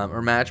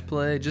or match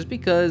play, just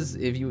because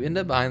if you end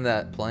up behind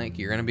that plank,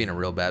 you're going to be in a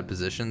real bad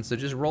position. So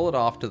just roll it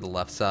off to the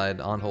left side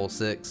on hole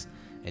 6,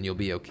 and you'll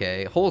be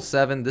okay. Hole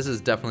 7, this is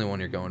definitely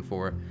one you're going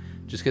for.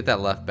 Just get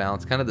that left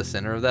bounce, kind of the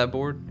center of that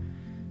board.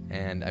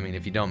 And I mean,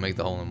 if you don't make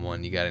the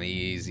hole-in-one, you got an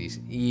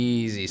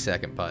easy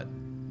second putt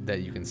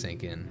that you can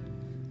sink in.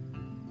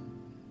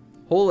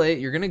 Hole 8,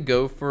 you're gonna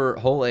go for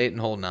hole 8 and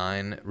hole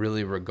 9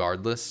 really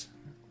regardless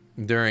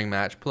during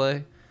match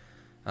play.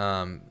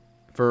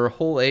 For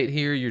hole 8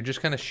 here, you're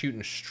just kind of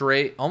shooting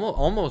straight,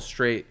 almost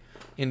straight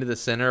into the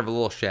center of a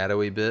little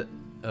shadowy bit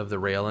of the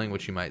railing,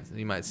 which you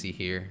might see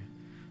here.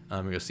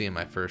 You'll see in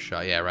my first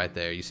shot, yeah, right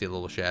there. You see a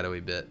little shadowy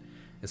bit.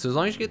 And so as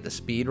long as you get the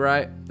speed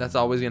right, that's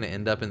always going to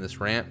end up in this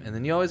ramp, and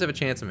then you always have a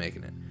chance of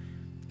making it.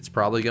 It's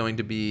probably going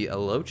to be a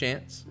low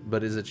chance,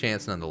 but is a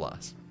chance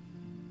nonetheless.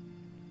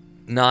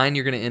 9,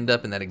 you're going to end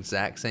up in that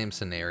exact same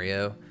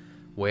scenario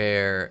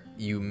where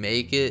you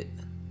make it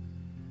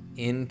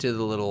into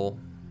the little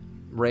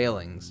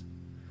railings.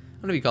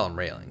 I don't know if you call them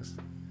railings.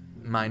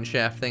 Mine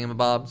shaft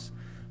thingamabobs.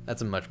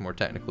 That's a much more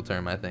technical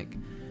term, I think.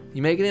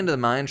 You make it into the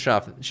mine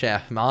shaft. You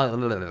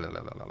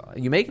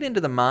make it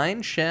into the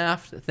mine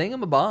shaft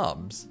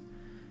thingamabobs,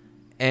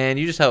 and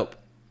you just hope.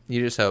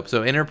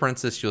 So inner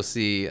parenthesis, you'll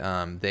see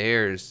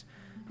theirs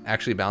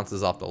actually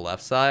bounces off the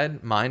left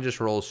side. Mine just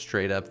rolls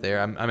straight up there.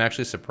 I'm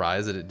actually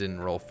surprised that it didn't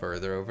roll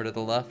further over to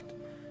the left.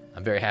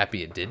 I'm very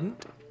happy it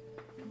didn't,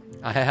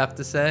 I have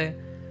to say,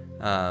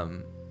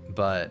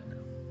 but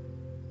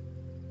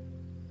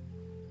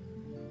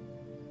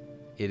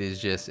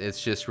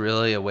it's just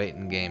really a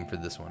waiting game for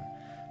this one.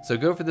 So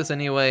go for this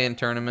anyway in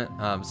tournament.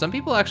 Some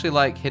people actually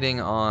like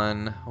hitting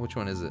on, which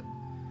one is it?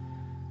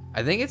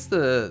 I think it's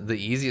the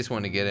easiest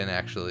one to get in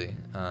actually.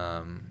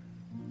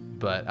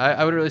 But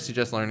I would really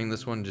suggest learning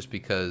this one just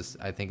because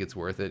I think it's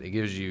worth it. It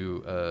gives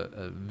you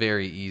a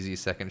very easy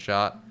second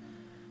shot.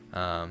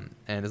 And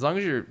as long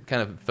as you're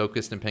kind of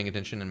focused and paying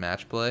attention in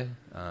match play,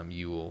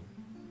 you'll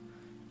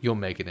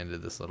make it into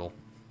this little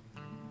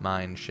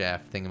mine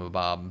shaft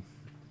thingamabob,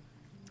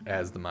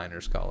 as the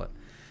miners call it.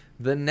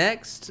 The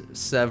next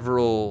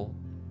several,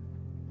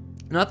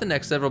 not the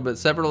next several, but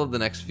several of the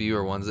next few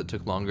are ones that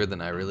took longer than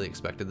I really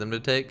expected them to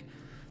take.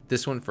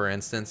 This one, for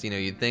instance,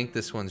 you'd think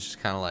this one's just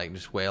kind of like,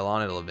 just wail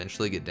on it, it'll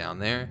eventually get down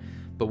there.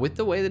 But with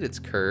the way that it's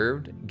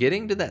curved,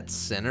 getting to that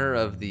center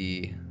of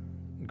the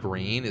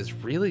green is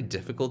really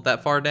difficult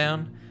that far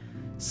down.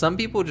 Some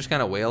people just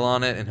kind of wail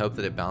on it and hope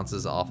that it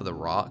bounces off of the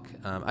rock.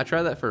 I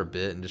tried that for a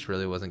bit and just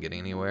really wasn't getting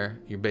anywhere.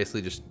 You're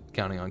basically just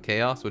counting on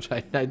chaos, which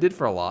I did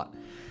for a lot.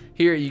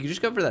 Here, you can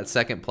just go for that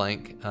second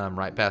plank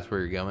right past where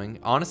you're going.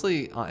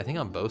 Honestly, I think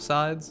on both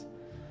sides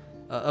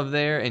of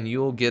there, and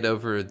you'll get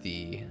over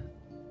the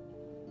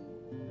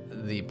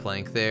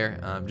plank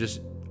there.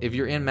 Just if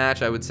you're in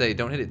match, I would say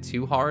don't hit it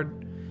too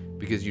hard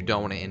because you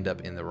don't want to end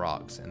up in the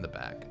rocks in the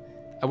back.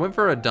 I went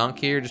for a dunk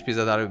here just because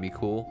I thought it would be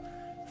cool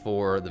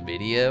for the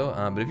video.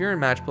 But if you're in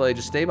match play,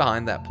 just stay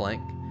behind that plank.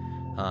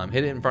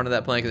 Hit it in front of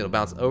that plank and it'll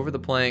bounce over the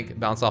plank,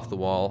 bounce off the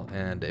wall.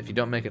 And if you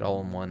don't make it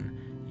hole in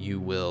one, you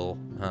will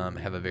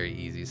have a very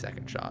easy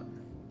second shot.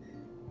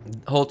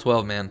 Hole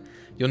 12, man.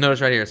 You'll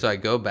notice right here. So I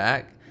go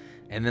back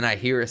and then I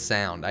hear a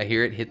sound. I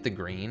hear it hit the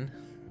green.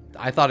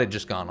 I thought it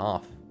just gone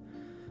off.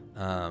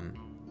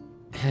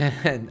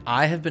 And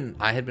I had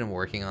been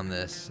working on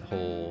this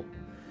hole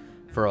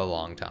for a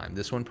long time.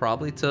 This one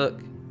probably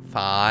took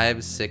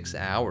 5-6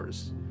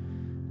 hours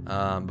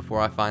before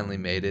I finally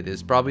made it.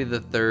 It's probably the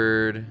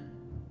third.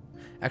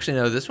 Actually,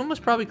 no, this one was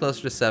probably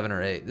closer to 7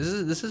 or 8.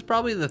 This is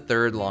probably the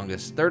third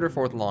or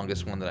fourth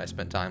longest one that I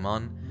spent time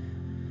on.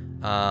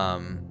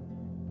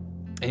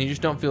 And you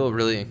just don't feel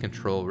really in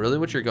control. Really,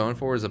 what you're going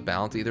for is a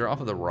bounce either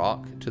off of the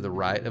rock to the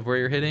right of where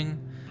you're hitting,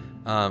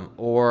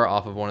 or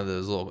off of one of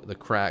those the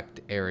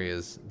cracked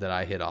areas that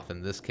I hit off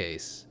in this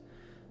case.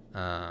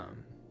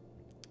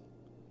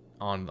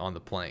 On the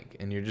plank,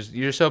 and you're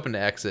just hoping to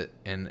exit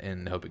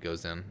and hope it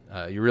goes in.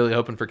 You're really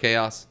hoping for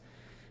chaos,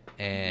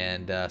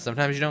 and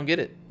sometimes you don't get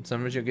it.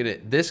 Sometimes you'll get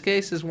it. This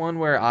case is one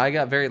where I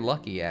got very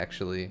lucky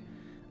actually.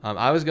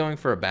 I was going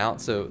for a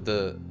bounce, so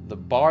the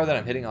bar that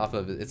I'm hitting off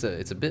of, it's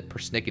a bit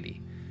persnickety.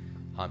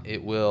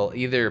 It will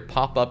either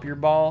pop up your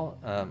ball,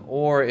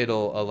 or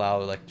it'll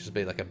allow just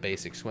be like a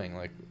basic swing,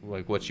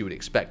 like what you would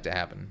expect to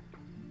happen.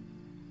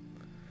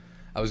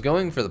 I was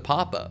going for the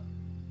pop up,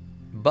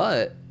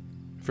 but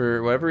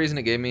for whatever reason,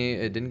 it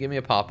didn't give me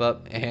a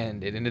pop-up,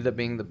 and it ended up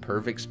being the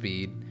perfect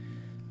speed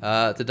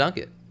to dunk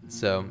it.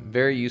 So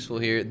very useful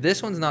here.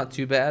 This one's not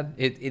too bad.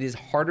 It is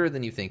harder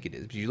than you think it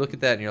is. But you look at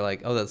that and you're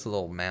like, oh, that's a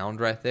little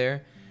mound right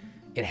there.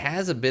 It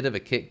has a bit of a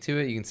kick to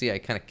it. You can see I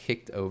kind of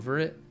kicked over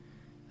it.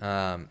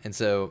 And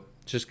so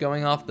just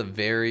going off the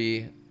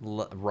very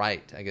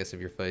right, I guess if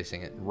you're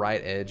facing it,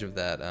 right edge of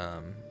that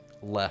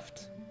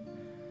left,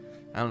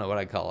 I don't know what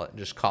I call it,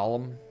 just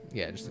column?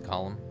 Yeah, just the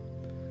column.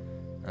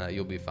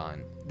 You'll be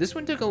fine. This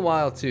one took a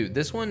while too.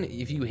 This one,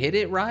 if you hit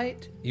it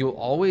right, you'll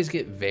always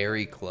get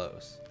very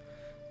close,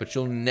 but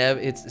you'll never.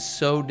 It's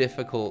so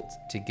difficult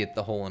to get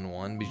the hole in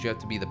one because you have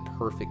to be the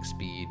perfect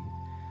speed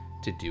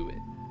to do it.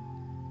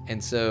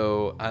 And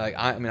so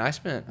I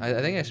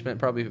think I spent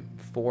probably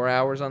 4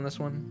 hours on this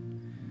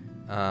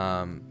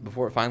one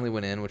before it finally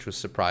went in, which was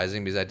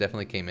surprising because I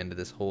definitely came into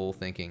this hole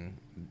thinking,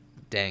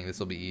 dang, this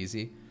will be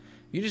easy.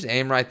 You just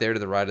aim right there to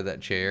the right of that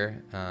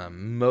chair.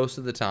 Most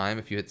of the time,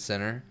 if you hit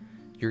center,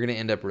 you're going to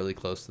end up really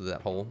close to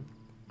that hole.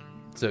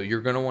 So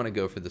you're going to want to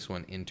go for this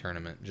one in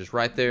tournament. Just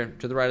right there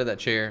to the right of that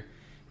chair.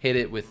 Hit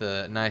it with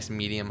a nice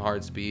medium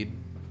hard speed.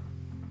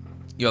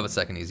 You have a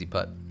second easy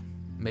putt.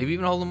 Maybe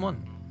even a hole in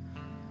one.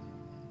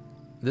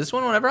 This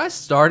one, whenever I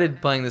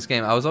started playing this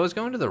game, I was always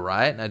going to the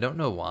right, and I don't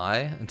know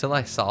why, until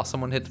I saw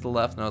someone hit to the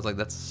left, and I was like,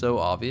 that's so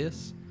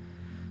obvious.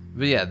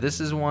 But yeah,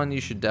 this is one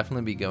you should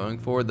definitely be going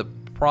for. The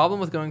problem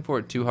with going for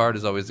it too hard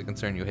is always the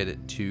concern you hit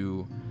it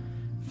too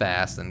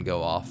fast and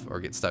go off or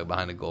get stuck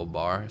behind a gold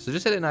bar. So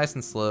just hit it nice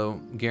and slow.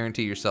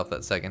 Guarantee yourself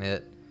that second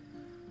hit.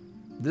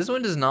 This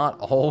one does not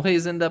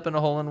always end up in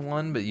a hole in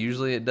one, but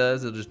usually it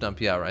does. It'll just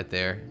dump you out right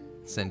there,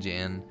 send you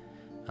in.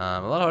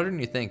 A lot harder than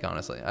you think,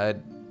 honestly. I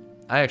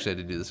actually had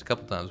to do this a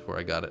couple times before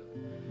I got it.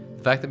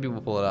 The fact that people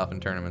pull it off in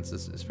tournaments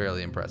is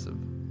fairly impressive.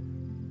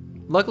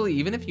 Luckily,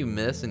 even if you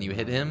miss and you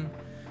hit him,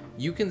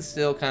 you can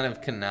still kind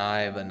of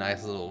connive a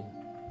nice little,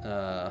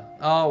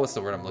 what's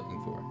the word I'm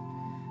looking for?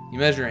 You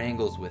measure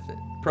angles with it.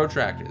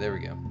 Protractor, there we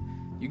go.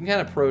 You can kind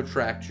of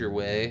protract your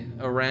way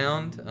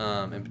around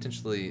and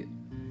potentially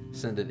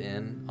send it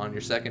in on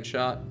your second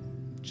shot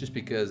just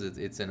because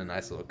it's in a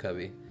nice little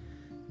cubby.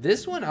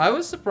 This one, I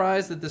was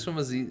surprised that this one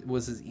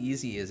was as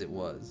easy as it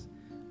was.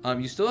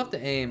 You still have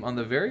to aim on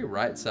the very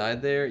right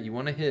side there. You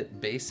want to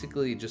hit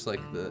basically just like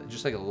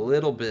a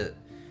little bit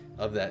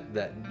of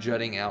that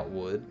jutting out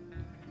wood,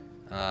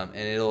 and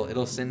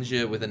it'll send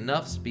you with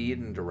enough speed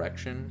and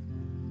direction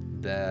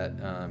that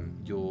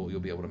you'll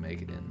be able to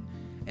make it in.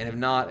 And if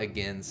not,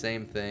 again,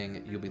 same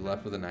thing. You'll be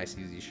left with a nice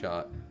easy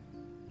shot,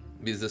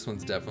 because this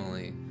one's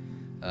definitely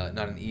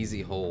not an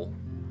easy hole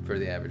for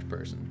the average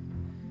person,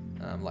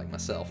 like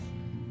myself.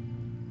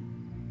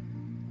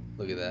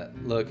 Look at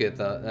that. Look at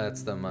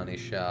that's the money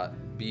shot.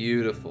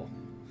 Beautiful.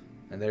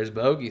 And there's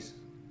bogeys.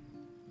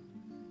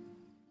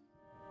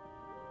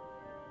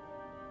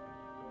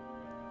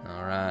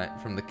 All right,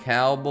 from the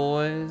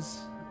Cowboys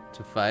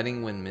to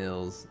Fighting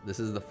Windmills. This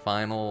is the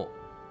final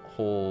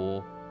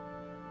hole.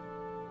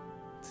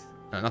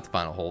 No, not the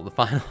final hole.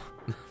 The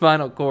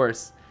final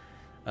course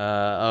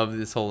of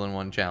this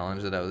hole-in-one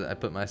challenge that I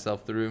put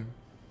myself through.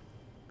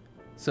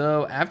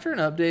 So after an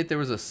update, there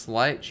was a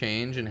slight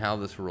change in how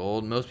this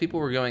rolled. Most people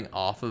were going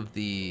off of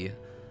the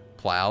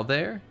plow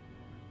there,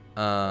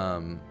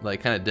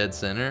 like kind of dead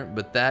center,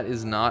 but that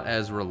is not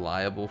as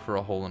reliable for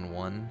a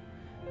hole-in-one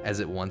as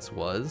it once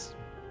was.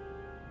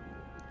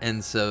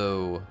 And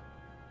so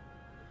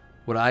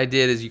what I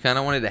did is you kind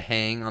of wanted to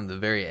hang on the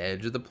very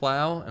edge of the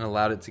plow and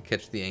allowed it to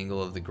catch the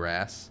angle of the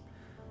grass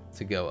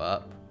to go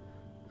up.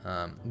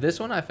 This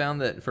one I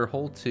found that for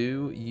hole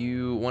 2,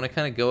 you want to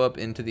kind of go up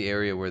into the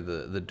area where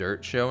the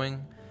dirt's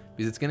showing,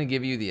 because it's going to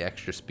give you the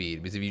extra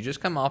speed. Because if you just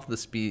come off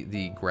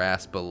the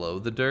grass below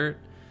the dirt,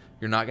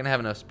 you're not going to have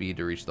enough speed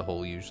to reach the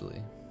hole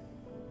usually.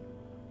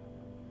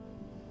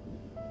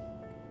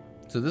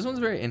 So this one's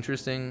very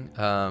interesting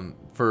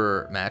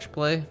for match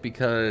play,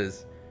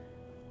 because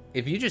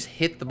if you just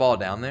hit the ball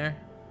down there,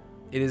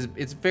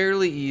 it's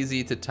fairly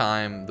easy to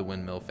time the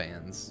windmill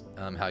fans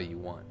how you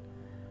want.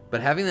 But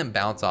having them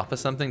bounce off of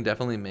something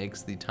definitely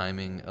makes the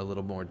timing a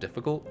little more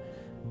difficult.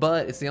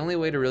 But it's the only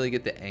way to really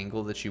get the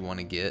angle that you want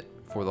to get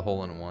for the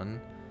hole-in-one.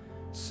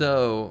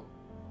 So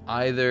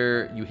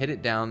either you hit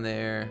it down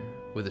there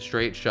with a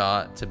straight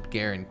shot to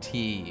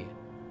guarantee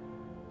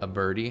a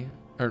birdie,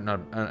 or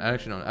not,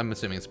 actually no, I'm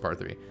assuming it's par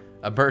 3.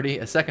 A birdie,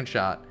 a second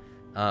shot.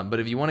 But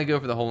if you want to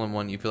go for the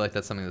hole-in-one, you feel like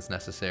that's something that's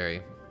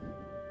necessary,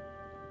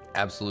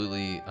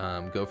 absolutely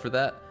go for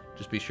that.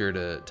 Just be sure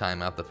to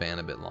time out the fan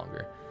a bit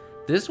longer.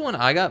 This one,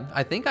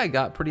 I think I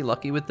got pretty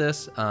lucky with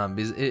this,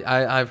 because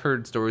I've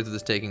heard stories of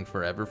this taking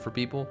forever for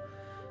people.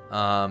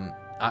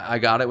 I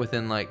got it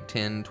within like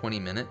 10-20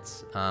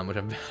 minutes, which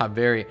I'm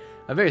very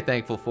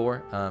thankful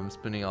for,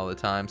 spending all the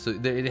time. So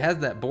it has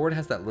that board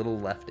has that little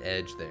left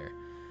edge there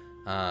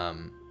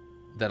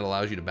that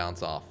allows you to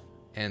bounce off,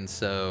 and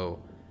so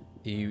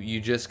you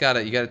just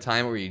gotta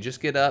time it where you just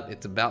get up,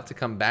 it's about to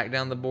come back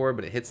down the board,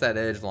 but it hits that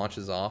edge,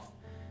 launches off,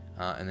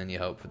 and then you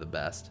hope for the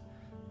best.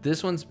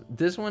 This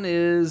one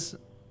is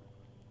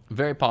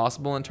very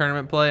possible in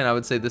tournament play, and I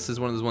would say this is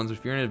one of those ones,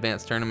 if you're in an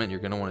advanced tournament, you're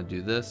going to want to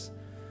do this.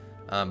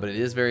 But it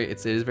is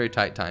very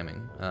tight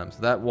timing. So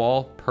that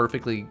wall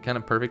perfectly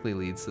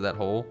leads to that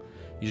hole.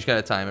 You just got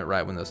to time it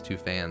right when those two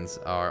fans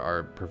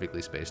are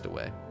perfectly spaced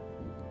away.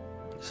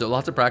 So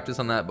lots of practice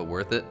on that, but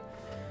worth it.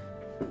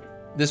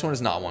 This one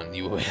is not one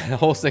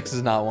hole 6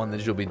 is not one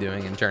that you'll be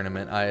doing in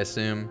tournament, I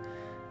assume.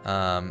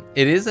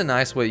 It is a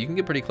nice way. You can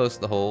get pretty close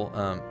to the hole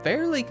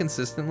fairly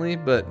consistently,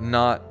 but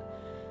not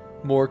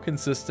more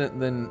consistent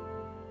than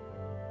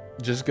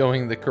just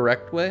going the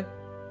correct way.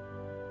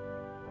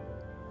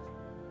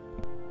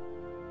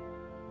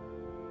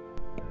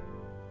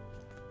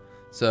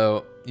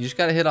 So you just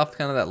got to hit off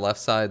kind of that left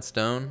side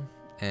stone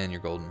and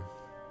you're golden.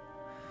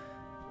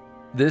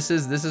 This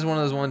is one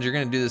of those ones you're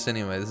going to do this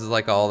anyway. This is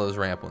like all those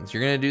ramp ones.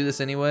 You're going to do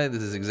this anyway.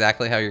 This is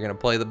exactly how you're going to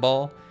play the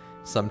ball.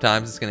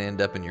 Sometimes it's going to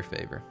end up in your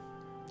favor.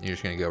 You're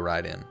just going to go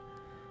right in.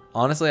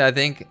 Honestly, I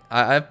think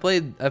I've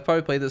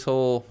probably played this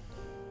hole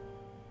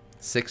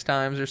 6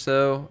 times or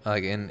so,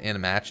 like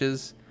in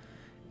matches,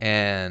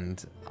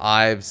 and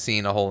I've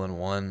seen a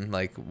hole-in-one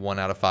like 1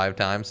 out of 5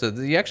 times. So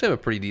you actually have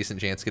a pretty decent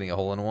chance of getting a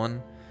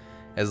hole-in-one,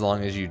 as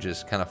long as you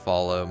just kind of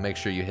follow. Make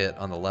sure you hit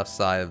on the left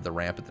side of the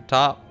ramp at the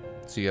top,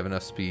 so you have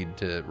enough speed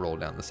to roll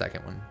down the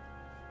second one.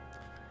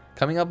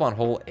 Coming up on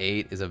hole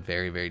 8 is a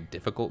very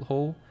difficult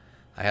hole.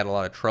 I had a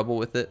lot of trouble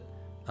with it.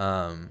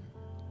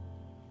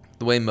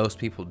 The way most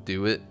people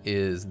do it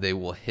is they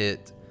will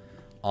hit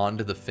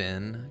onto the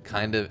fin,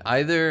 kind of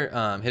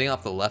either hitting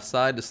off the left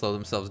side to slow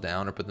themselves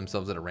down or put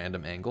themselves at a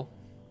random angle.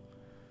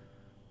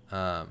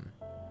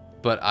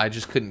 But I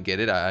just couldn't get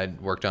it. I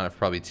worked on it for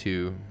probably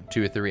two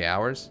or 3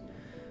 hours.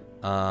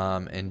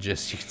 And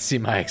just, you can see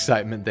my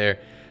excitement there.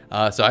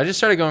 So I just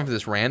started going for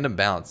this random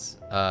bounce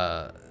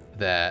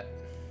that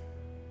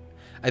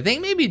I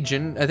think maybe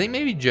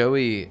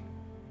Joey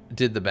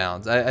did the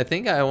bounce. I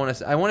think I want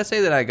to say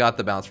that I got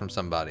the bounce from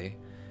somebody,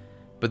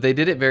 but they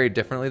did it very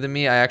differently than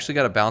me. I actually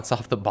got a bounce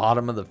off the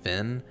bottom of the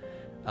fin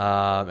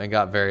and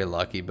got very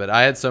lucky. But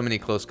I had so many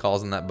close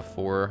calls on that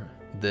before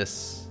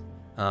this.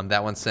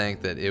 That one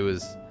sank that it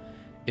was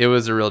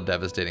a real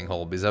devastating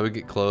hole, because I would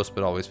get close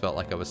but always felt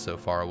like I was so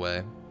far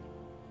away.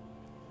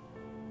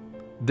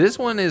 This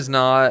one is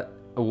not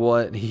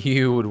what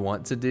you would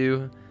want to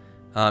do.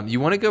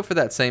 You want to go for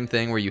that same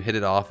thing where you hit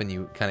it off and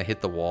you kind of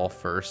hit the wall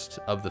first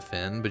of the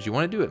fin, but you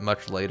want to do it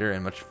much later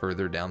and much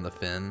further down the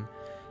fin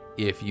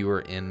if you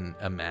are in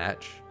a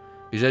match.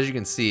 Because as you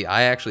can see,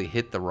 I actually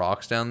hit the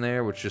rocks down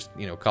there, which just,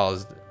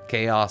 caused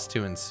chaos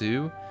to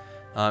ensue.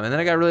 And then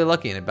I got really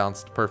lucky and it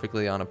bounced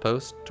perfectly on a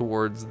post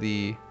towards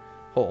the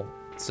hole.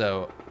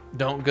 So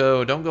don't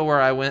go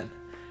where I went.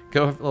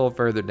 Go a little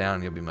further down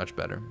and you'll be much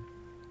better.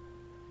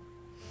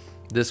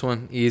 This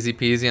one, easy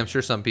peasy. I'm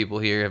sure some people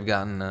here have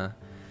gotten a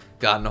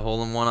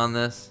hole-in-one on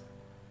this.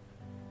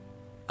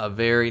 A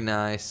very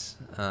nice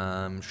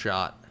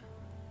shot.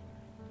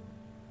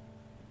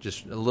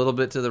 Just a little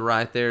bit to the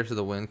right there so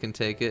the wind can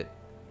take it.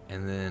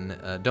 And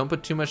then don't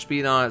put too much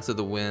speed on it so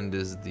the wind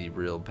is the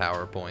real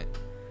power point.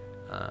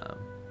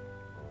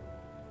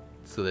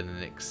 So that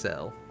in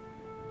Excel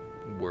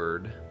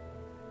word,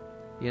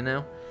 you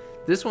know.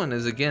 This one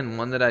is, again,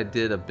 one that I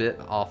did a bit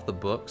off the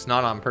books,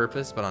 not on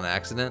purpose, but on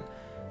accident.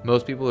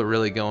 Most people are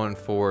really going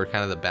for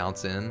kind of the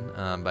bounce in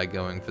by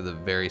going for the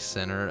very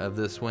center of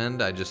this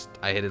wind. I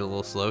hit it a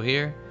little slow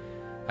here.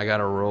 I got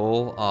a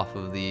roll off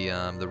of the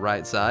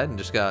right side and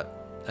just got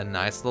a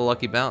nice little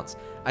lucky bounce.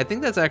 I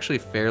think that's actually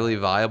fairly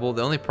viable.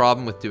 The only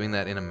problem with doing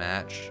that in a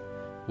match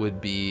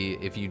would be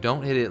if you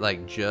don't hit it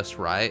like just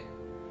right,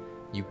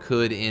 you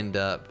could end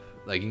up,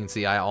 like you can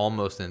see, I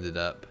almost ended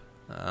up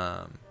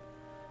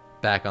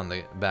back on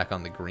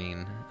the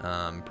green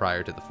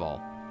prior to the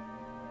fall.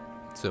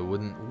 So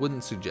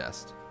wouldn't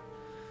suggest.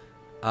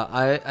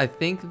 I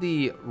think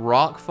the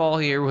rock fall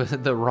here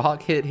the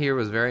rock hit here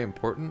was very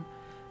important.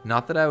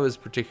 Not that I was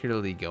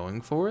particularly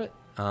going for it,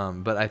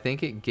 but I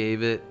think it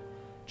gave it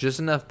just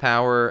enough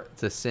power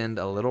to send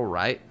a little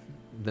right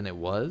than it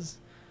was,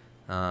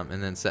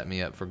 and then set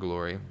me up for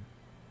glory.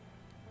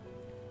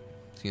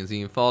 So you can see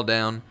you fall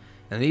down,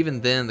 and even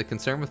then the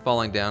concern with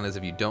falling down is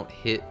if you don't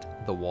hit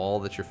the wall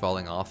that you're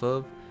falling off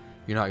of,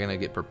 you're not going to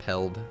get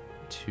propelled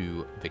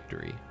to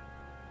victory.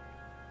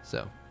 So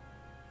a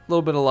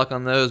little bit of luck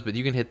on those, but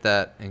you can hit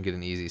that and get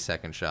an easy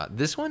second shot.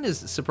 This one is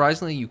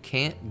surprisingly, you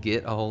can't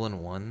get a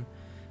hole-in-one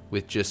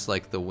with just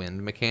like the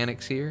wind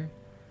mechanics here.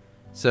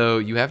 So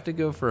you have to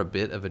go for a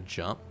bit of a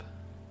jump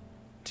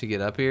to get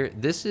up here.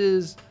 This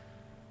is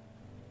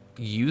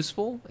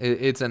useful.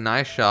 It's a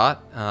nice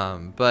shot,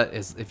 but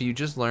if you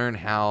just learn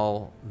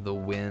how the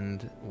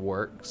wind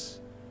works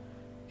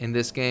in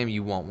this game,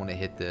 you won't want to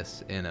hit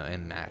this in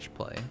match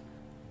play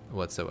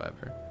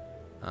whatsoever.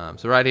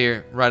 So right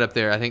here, right up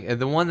there, I think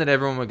the one that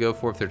everyone would go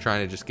for if they're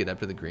trying to just get up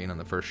to the green on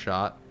the first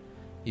shot,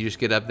 you just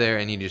get up there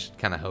and you just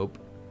kind of hope.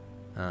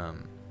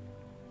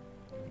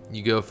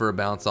 You go for a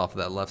bounce off of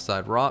that left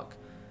side rock.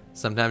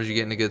 Sometimes you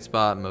get in a good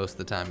spot, most of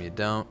the time you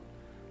don't.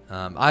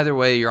 Either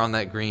way, you're on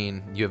that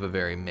green, you have a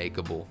very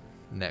makeable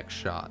next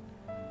shot.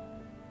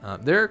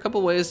 There are a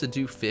couple ways to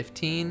do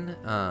 15.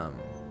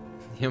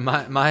 You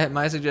know,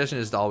 my suggestion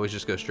is to always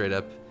just go straight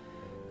up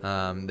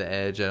the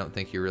edge. I don't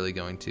think you're really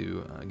going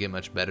to get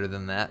much better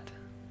than that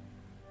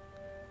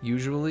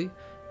usually,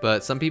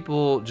 but some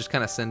people just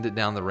kind of send it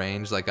down the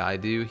range like I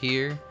do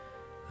here.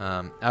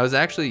 I was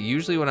actually,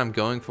 usually what I'm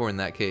going for in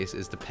that case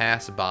is to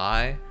pass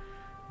by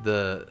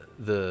the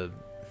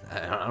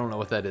I don't know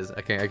what that is.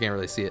 I can't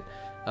really see it.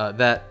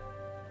 That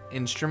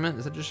instrument,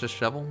 is it just a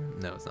shovel?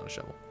 No, it's not a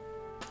shovel.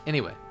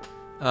 Anyway,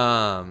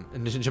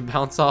 and just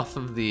bounce off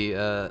of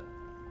the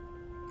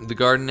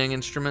gardening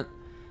instrument.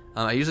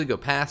 I usually go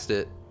past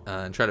it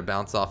and try to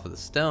bounce off of the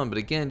stone, but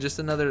again, just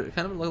another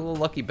kind of a little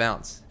lucky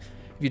bounce.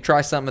 If you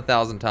try something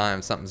 1,000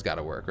 times, something's got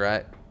to work,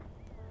 right?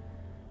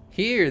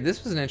 Here,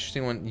 this was an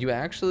interesting one.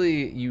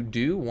 You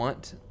do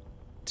want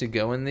to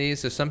go in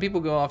these. So some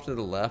people go off to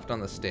the left on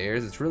the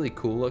stairs. It's really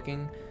cool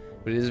looking,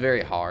 but it is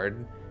very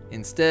hard.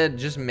 Instead,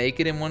 just make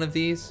it in one of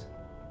these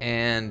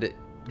and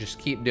just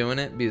keep doing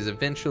it, because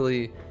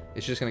eventually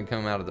it's just going to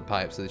come out of the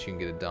pipe so that you can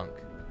get a dunk.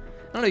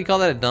 I don't know, you call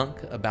that a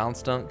dunk, a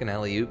bounce dunk, an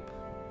alley-oop?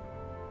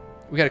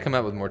 We got to come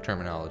up with more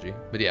terminology.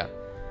 But yeah,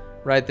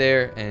 right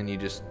there, and you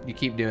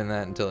keep doing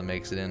that until it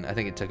makes it in. I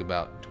think it took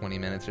about 20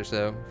 minutes or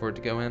so for it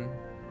to go in.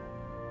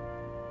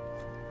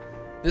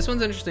 This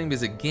one's interesting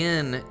because,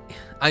 again,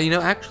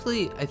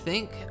 actually,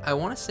 I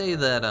want to say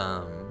that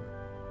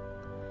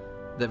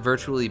that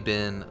Virtually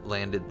Ben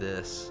landed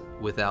this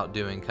without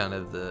doing kind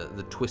of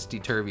the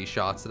twisty-turvy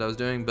shots that I was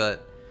doing,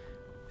 but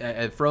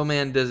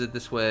Froman does it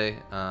this way,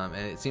 and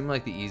it seemed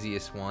like the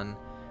easiest one.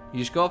 You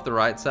just go off the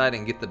right side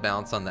and get the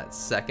bounce on that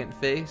second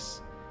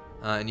face,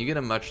 and you get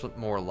a much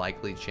more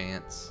likely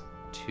chance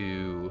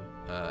to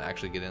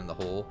actually get in the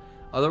hole.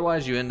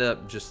 Otherwise, you end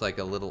up just like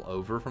a little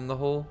over from the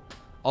hole.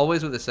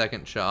 Always with a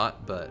second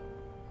shot, but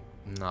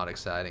not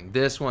exciting.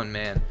 This one,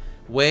 man,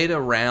 way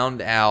to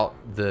round out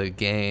the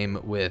game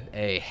with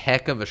a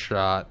heck of a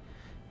shot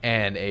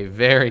and a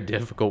very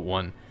difficult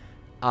one.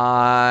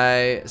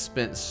 I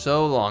spent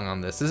so long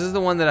on this. This is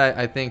the one that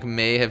I think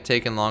may have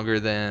taken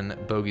longer than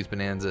Bogey's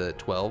Bonanza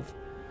 12.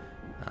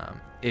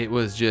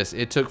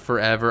 It took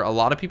forever. A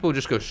lot of people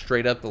just go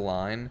straight up the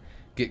line,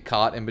 get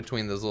caught in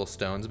between those little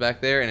stones back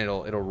there, and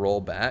it'll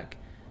roll back.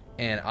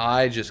 And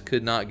I just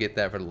could not get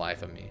that for the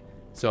life of me.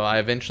 So I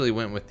eventually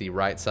went with the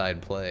right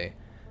side play,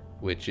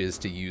 which is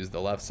to use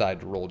the left side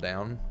to roll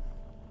down.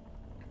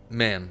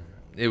 Man,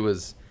 it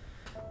was...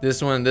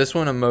 This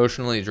one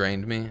emotionally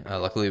drained me.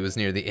 Luckily, it was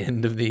near the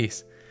end of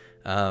these.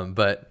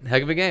 But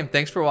heck of a game.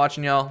 Thanks for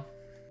watching, y'all.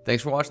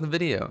 Thanks for watching the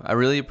video. I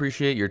really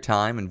appreciate your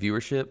time and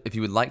viewership. If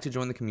you would like to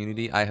join the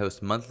community, I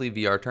host monthly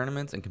VR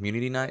tournaments and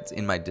community nights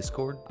in my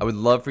Discord. I would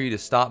love for you to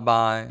stop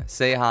by,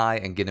 say hi,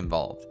 and get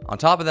involved. On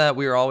top of that,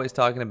 we are always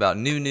talking about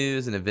new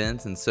news and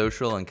events in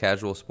social and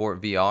casual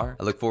sport VR.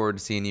 I look forward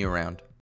to seeing you around.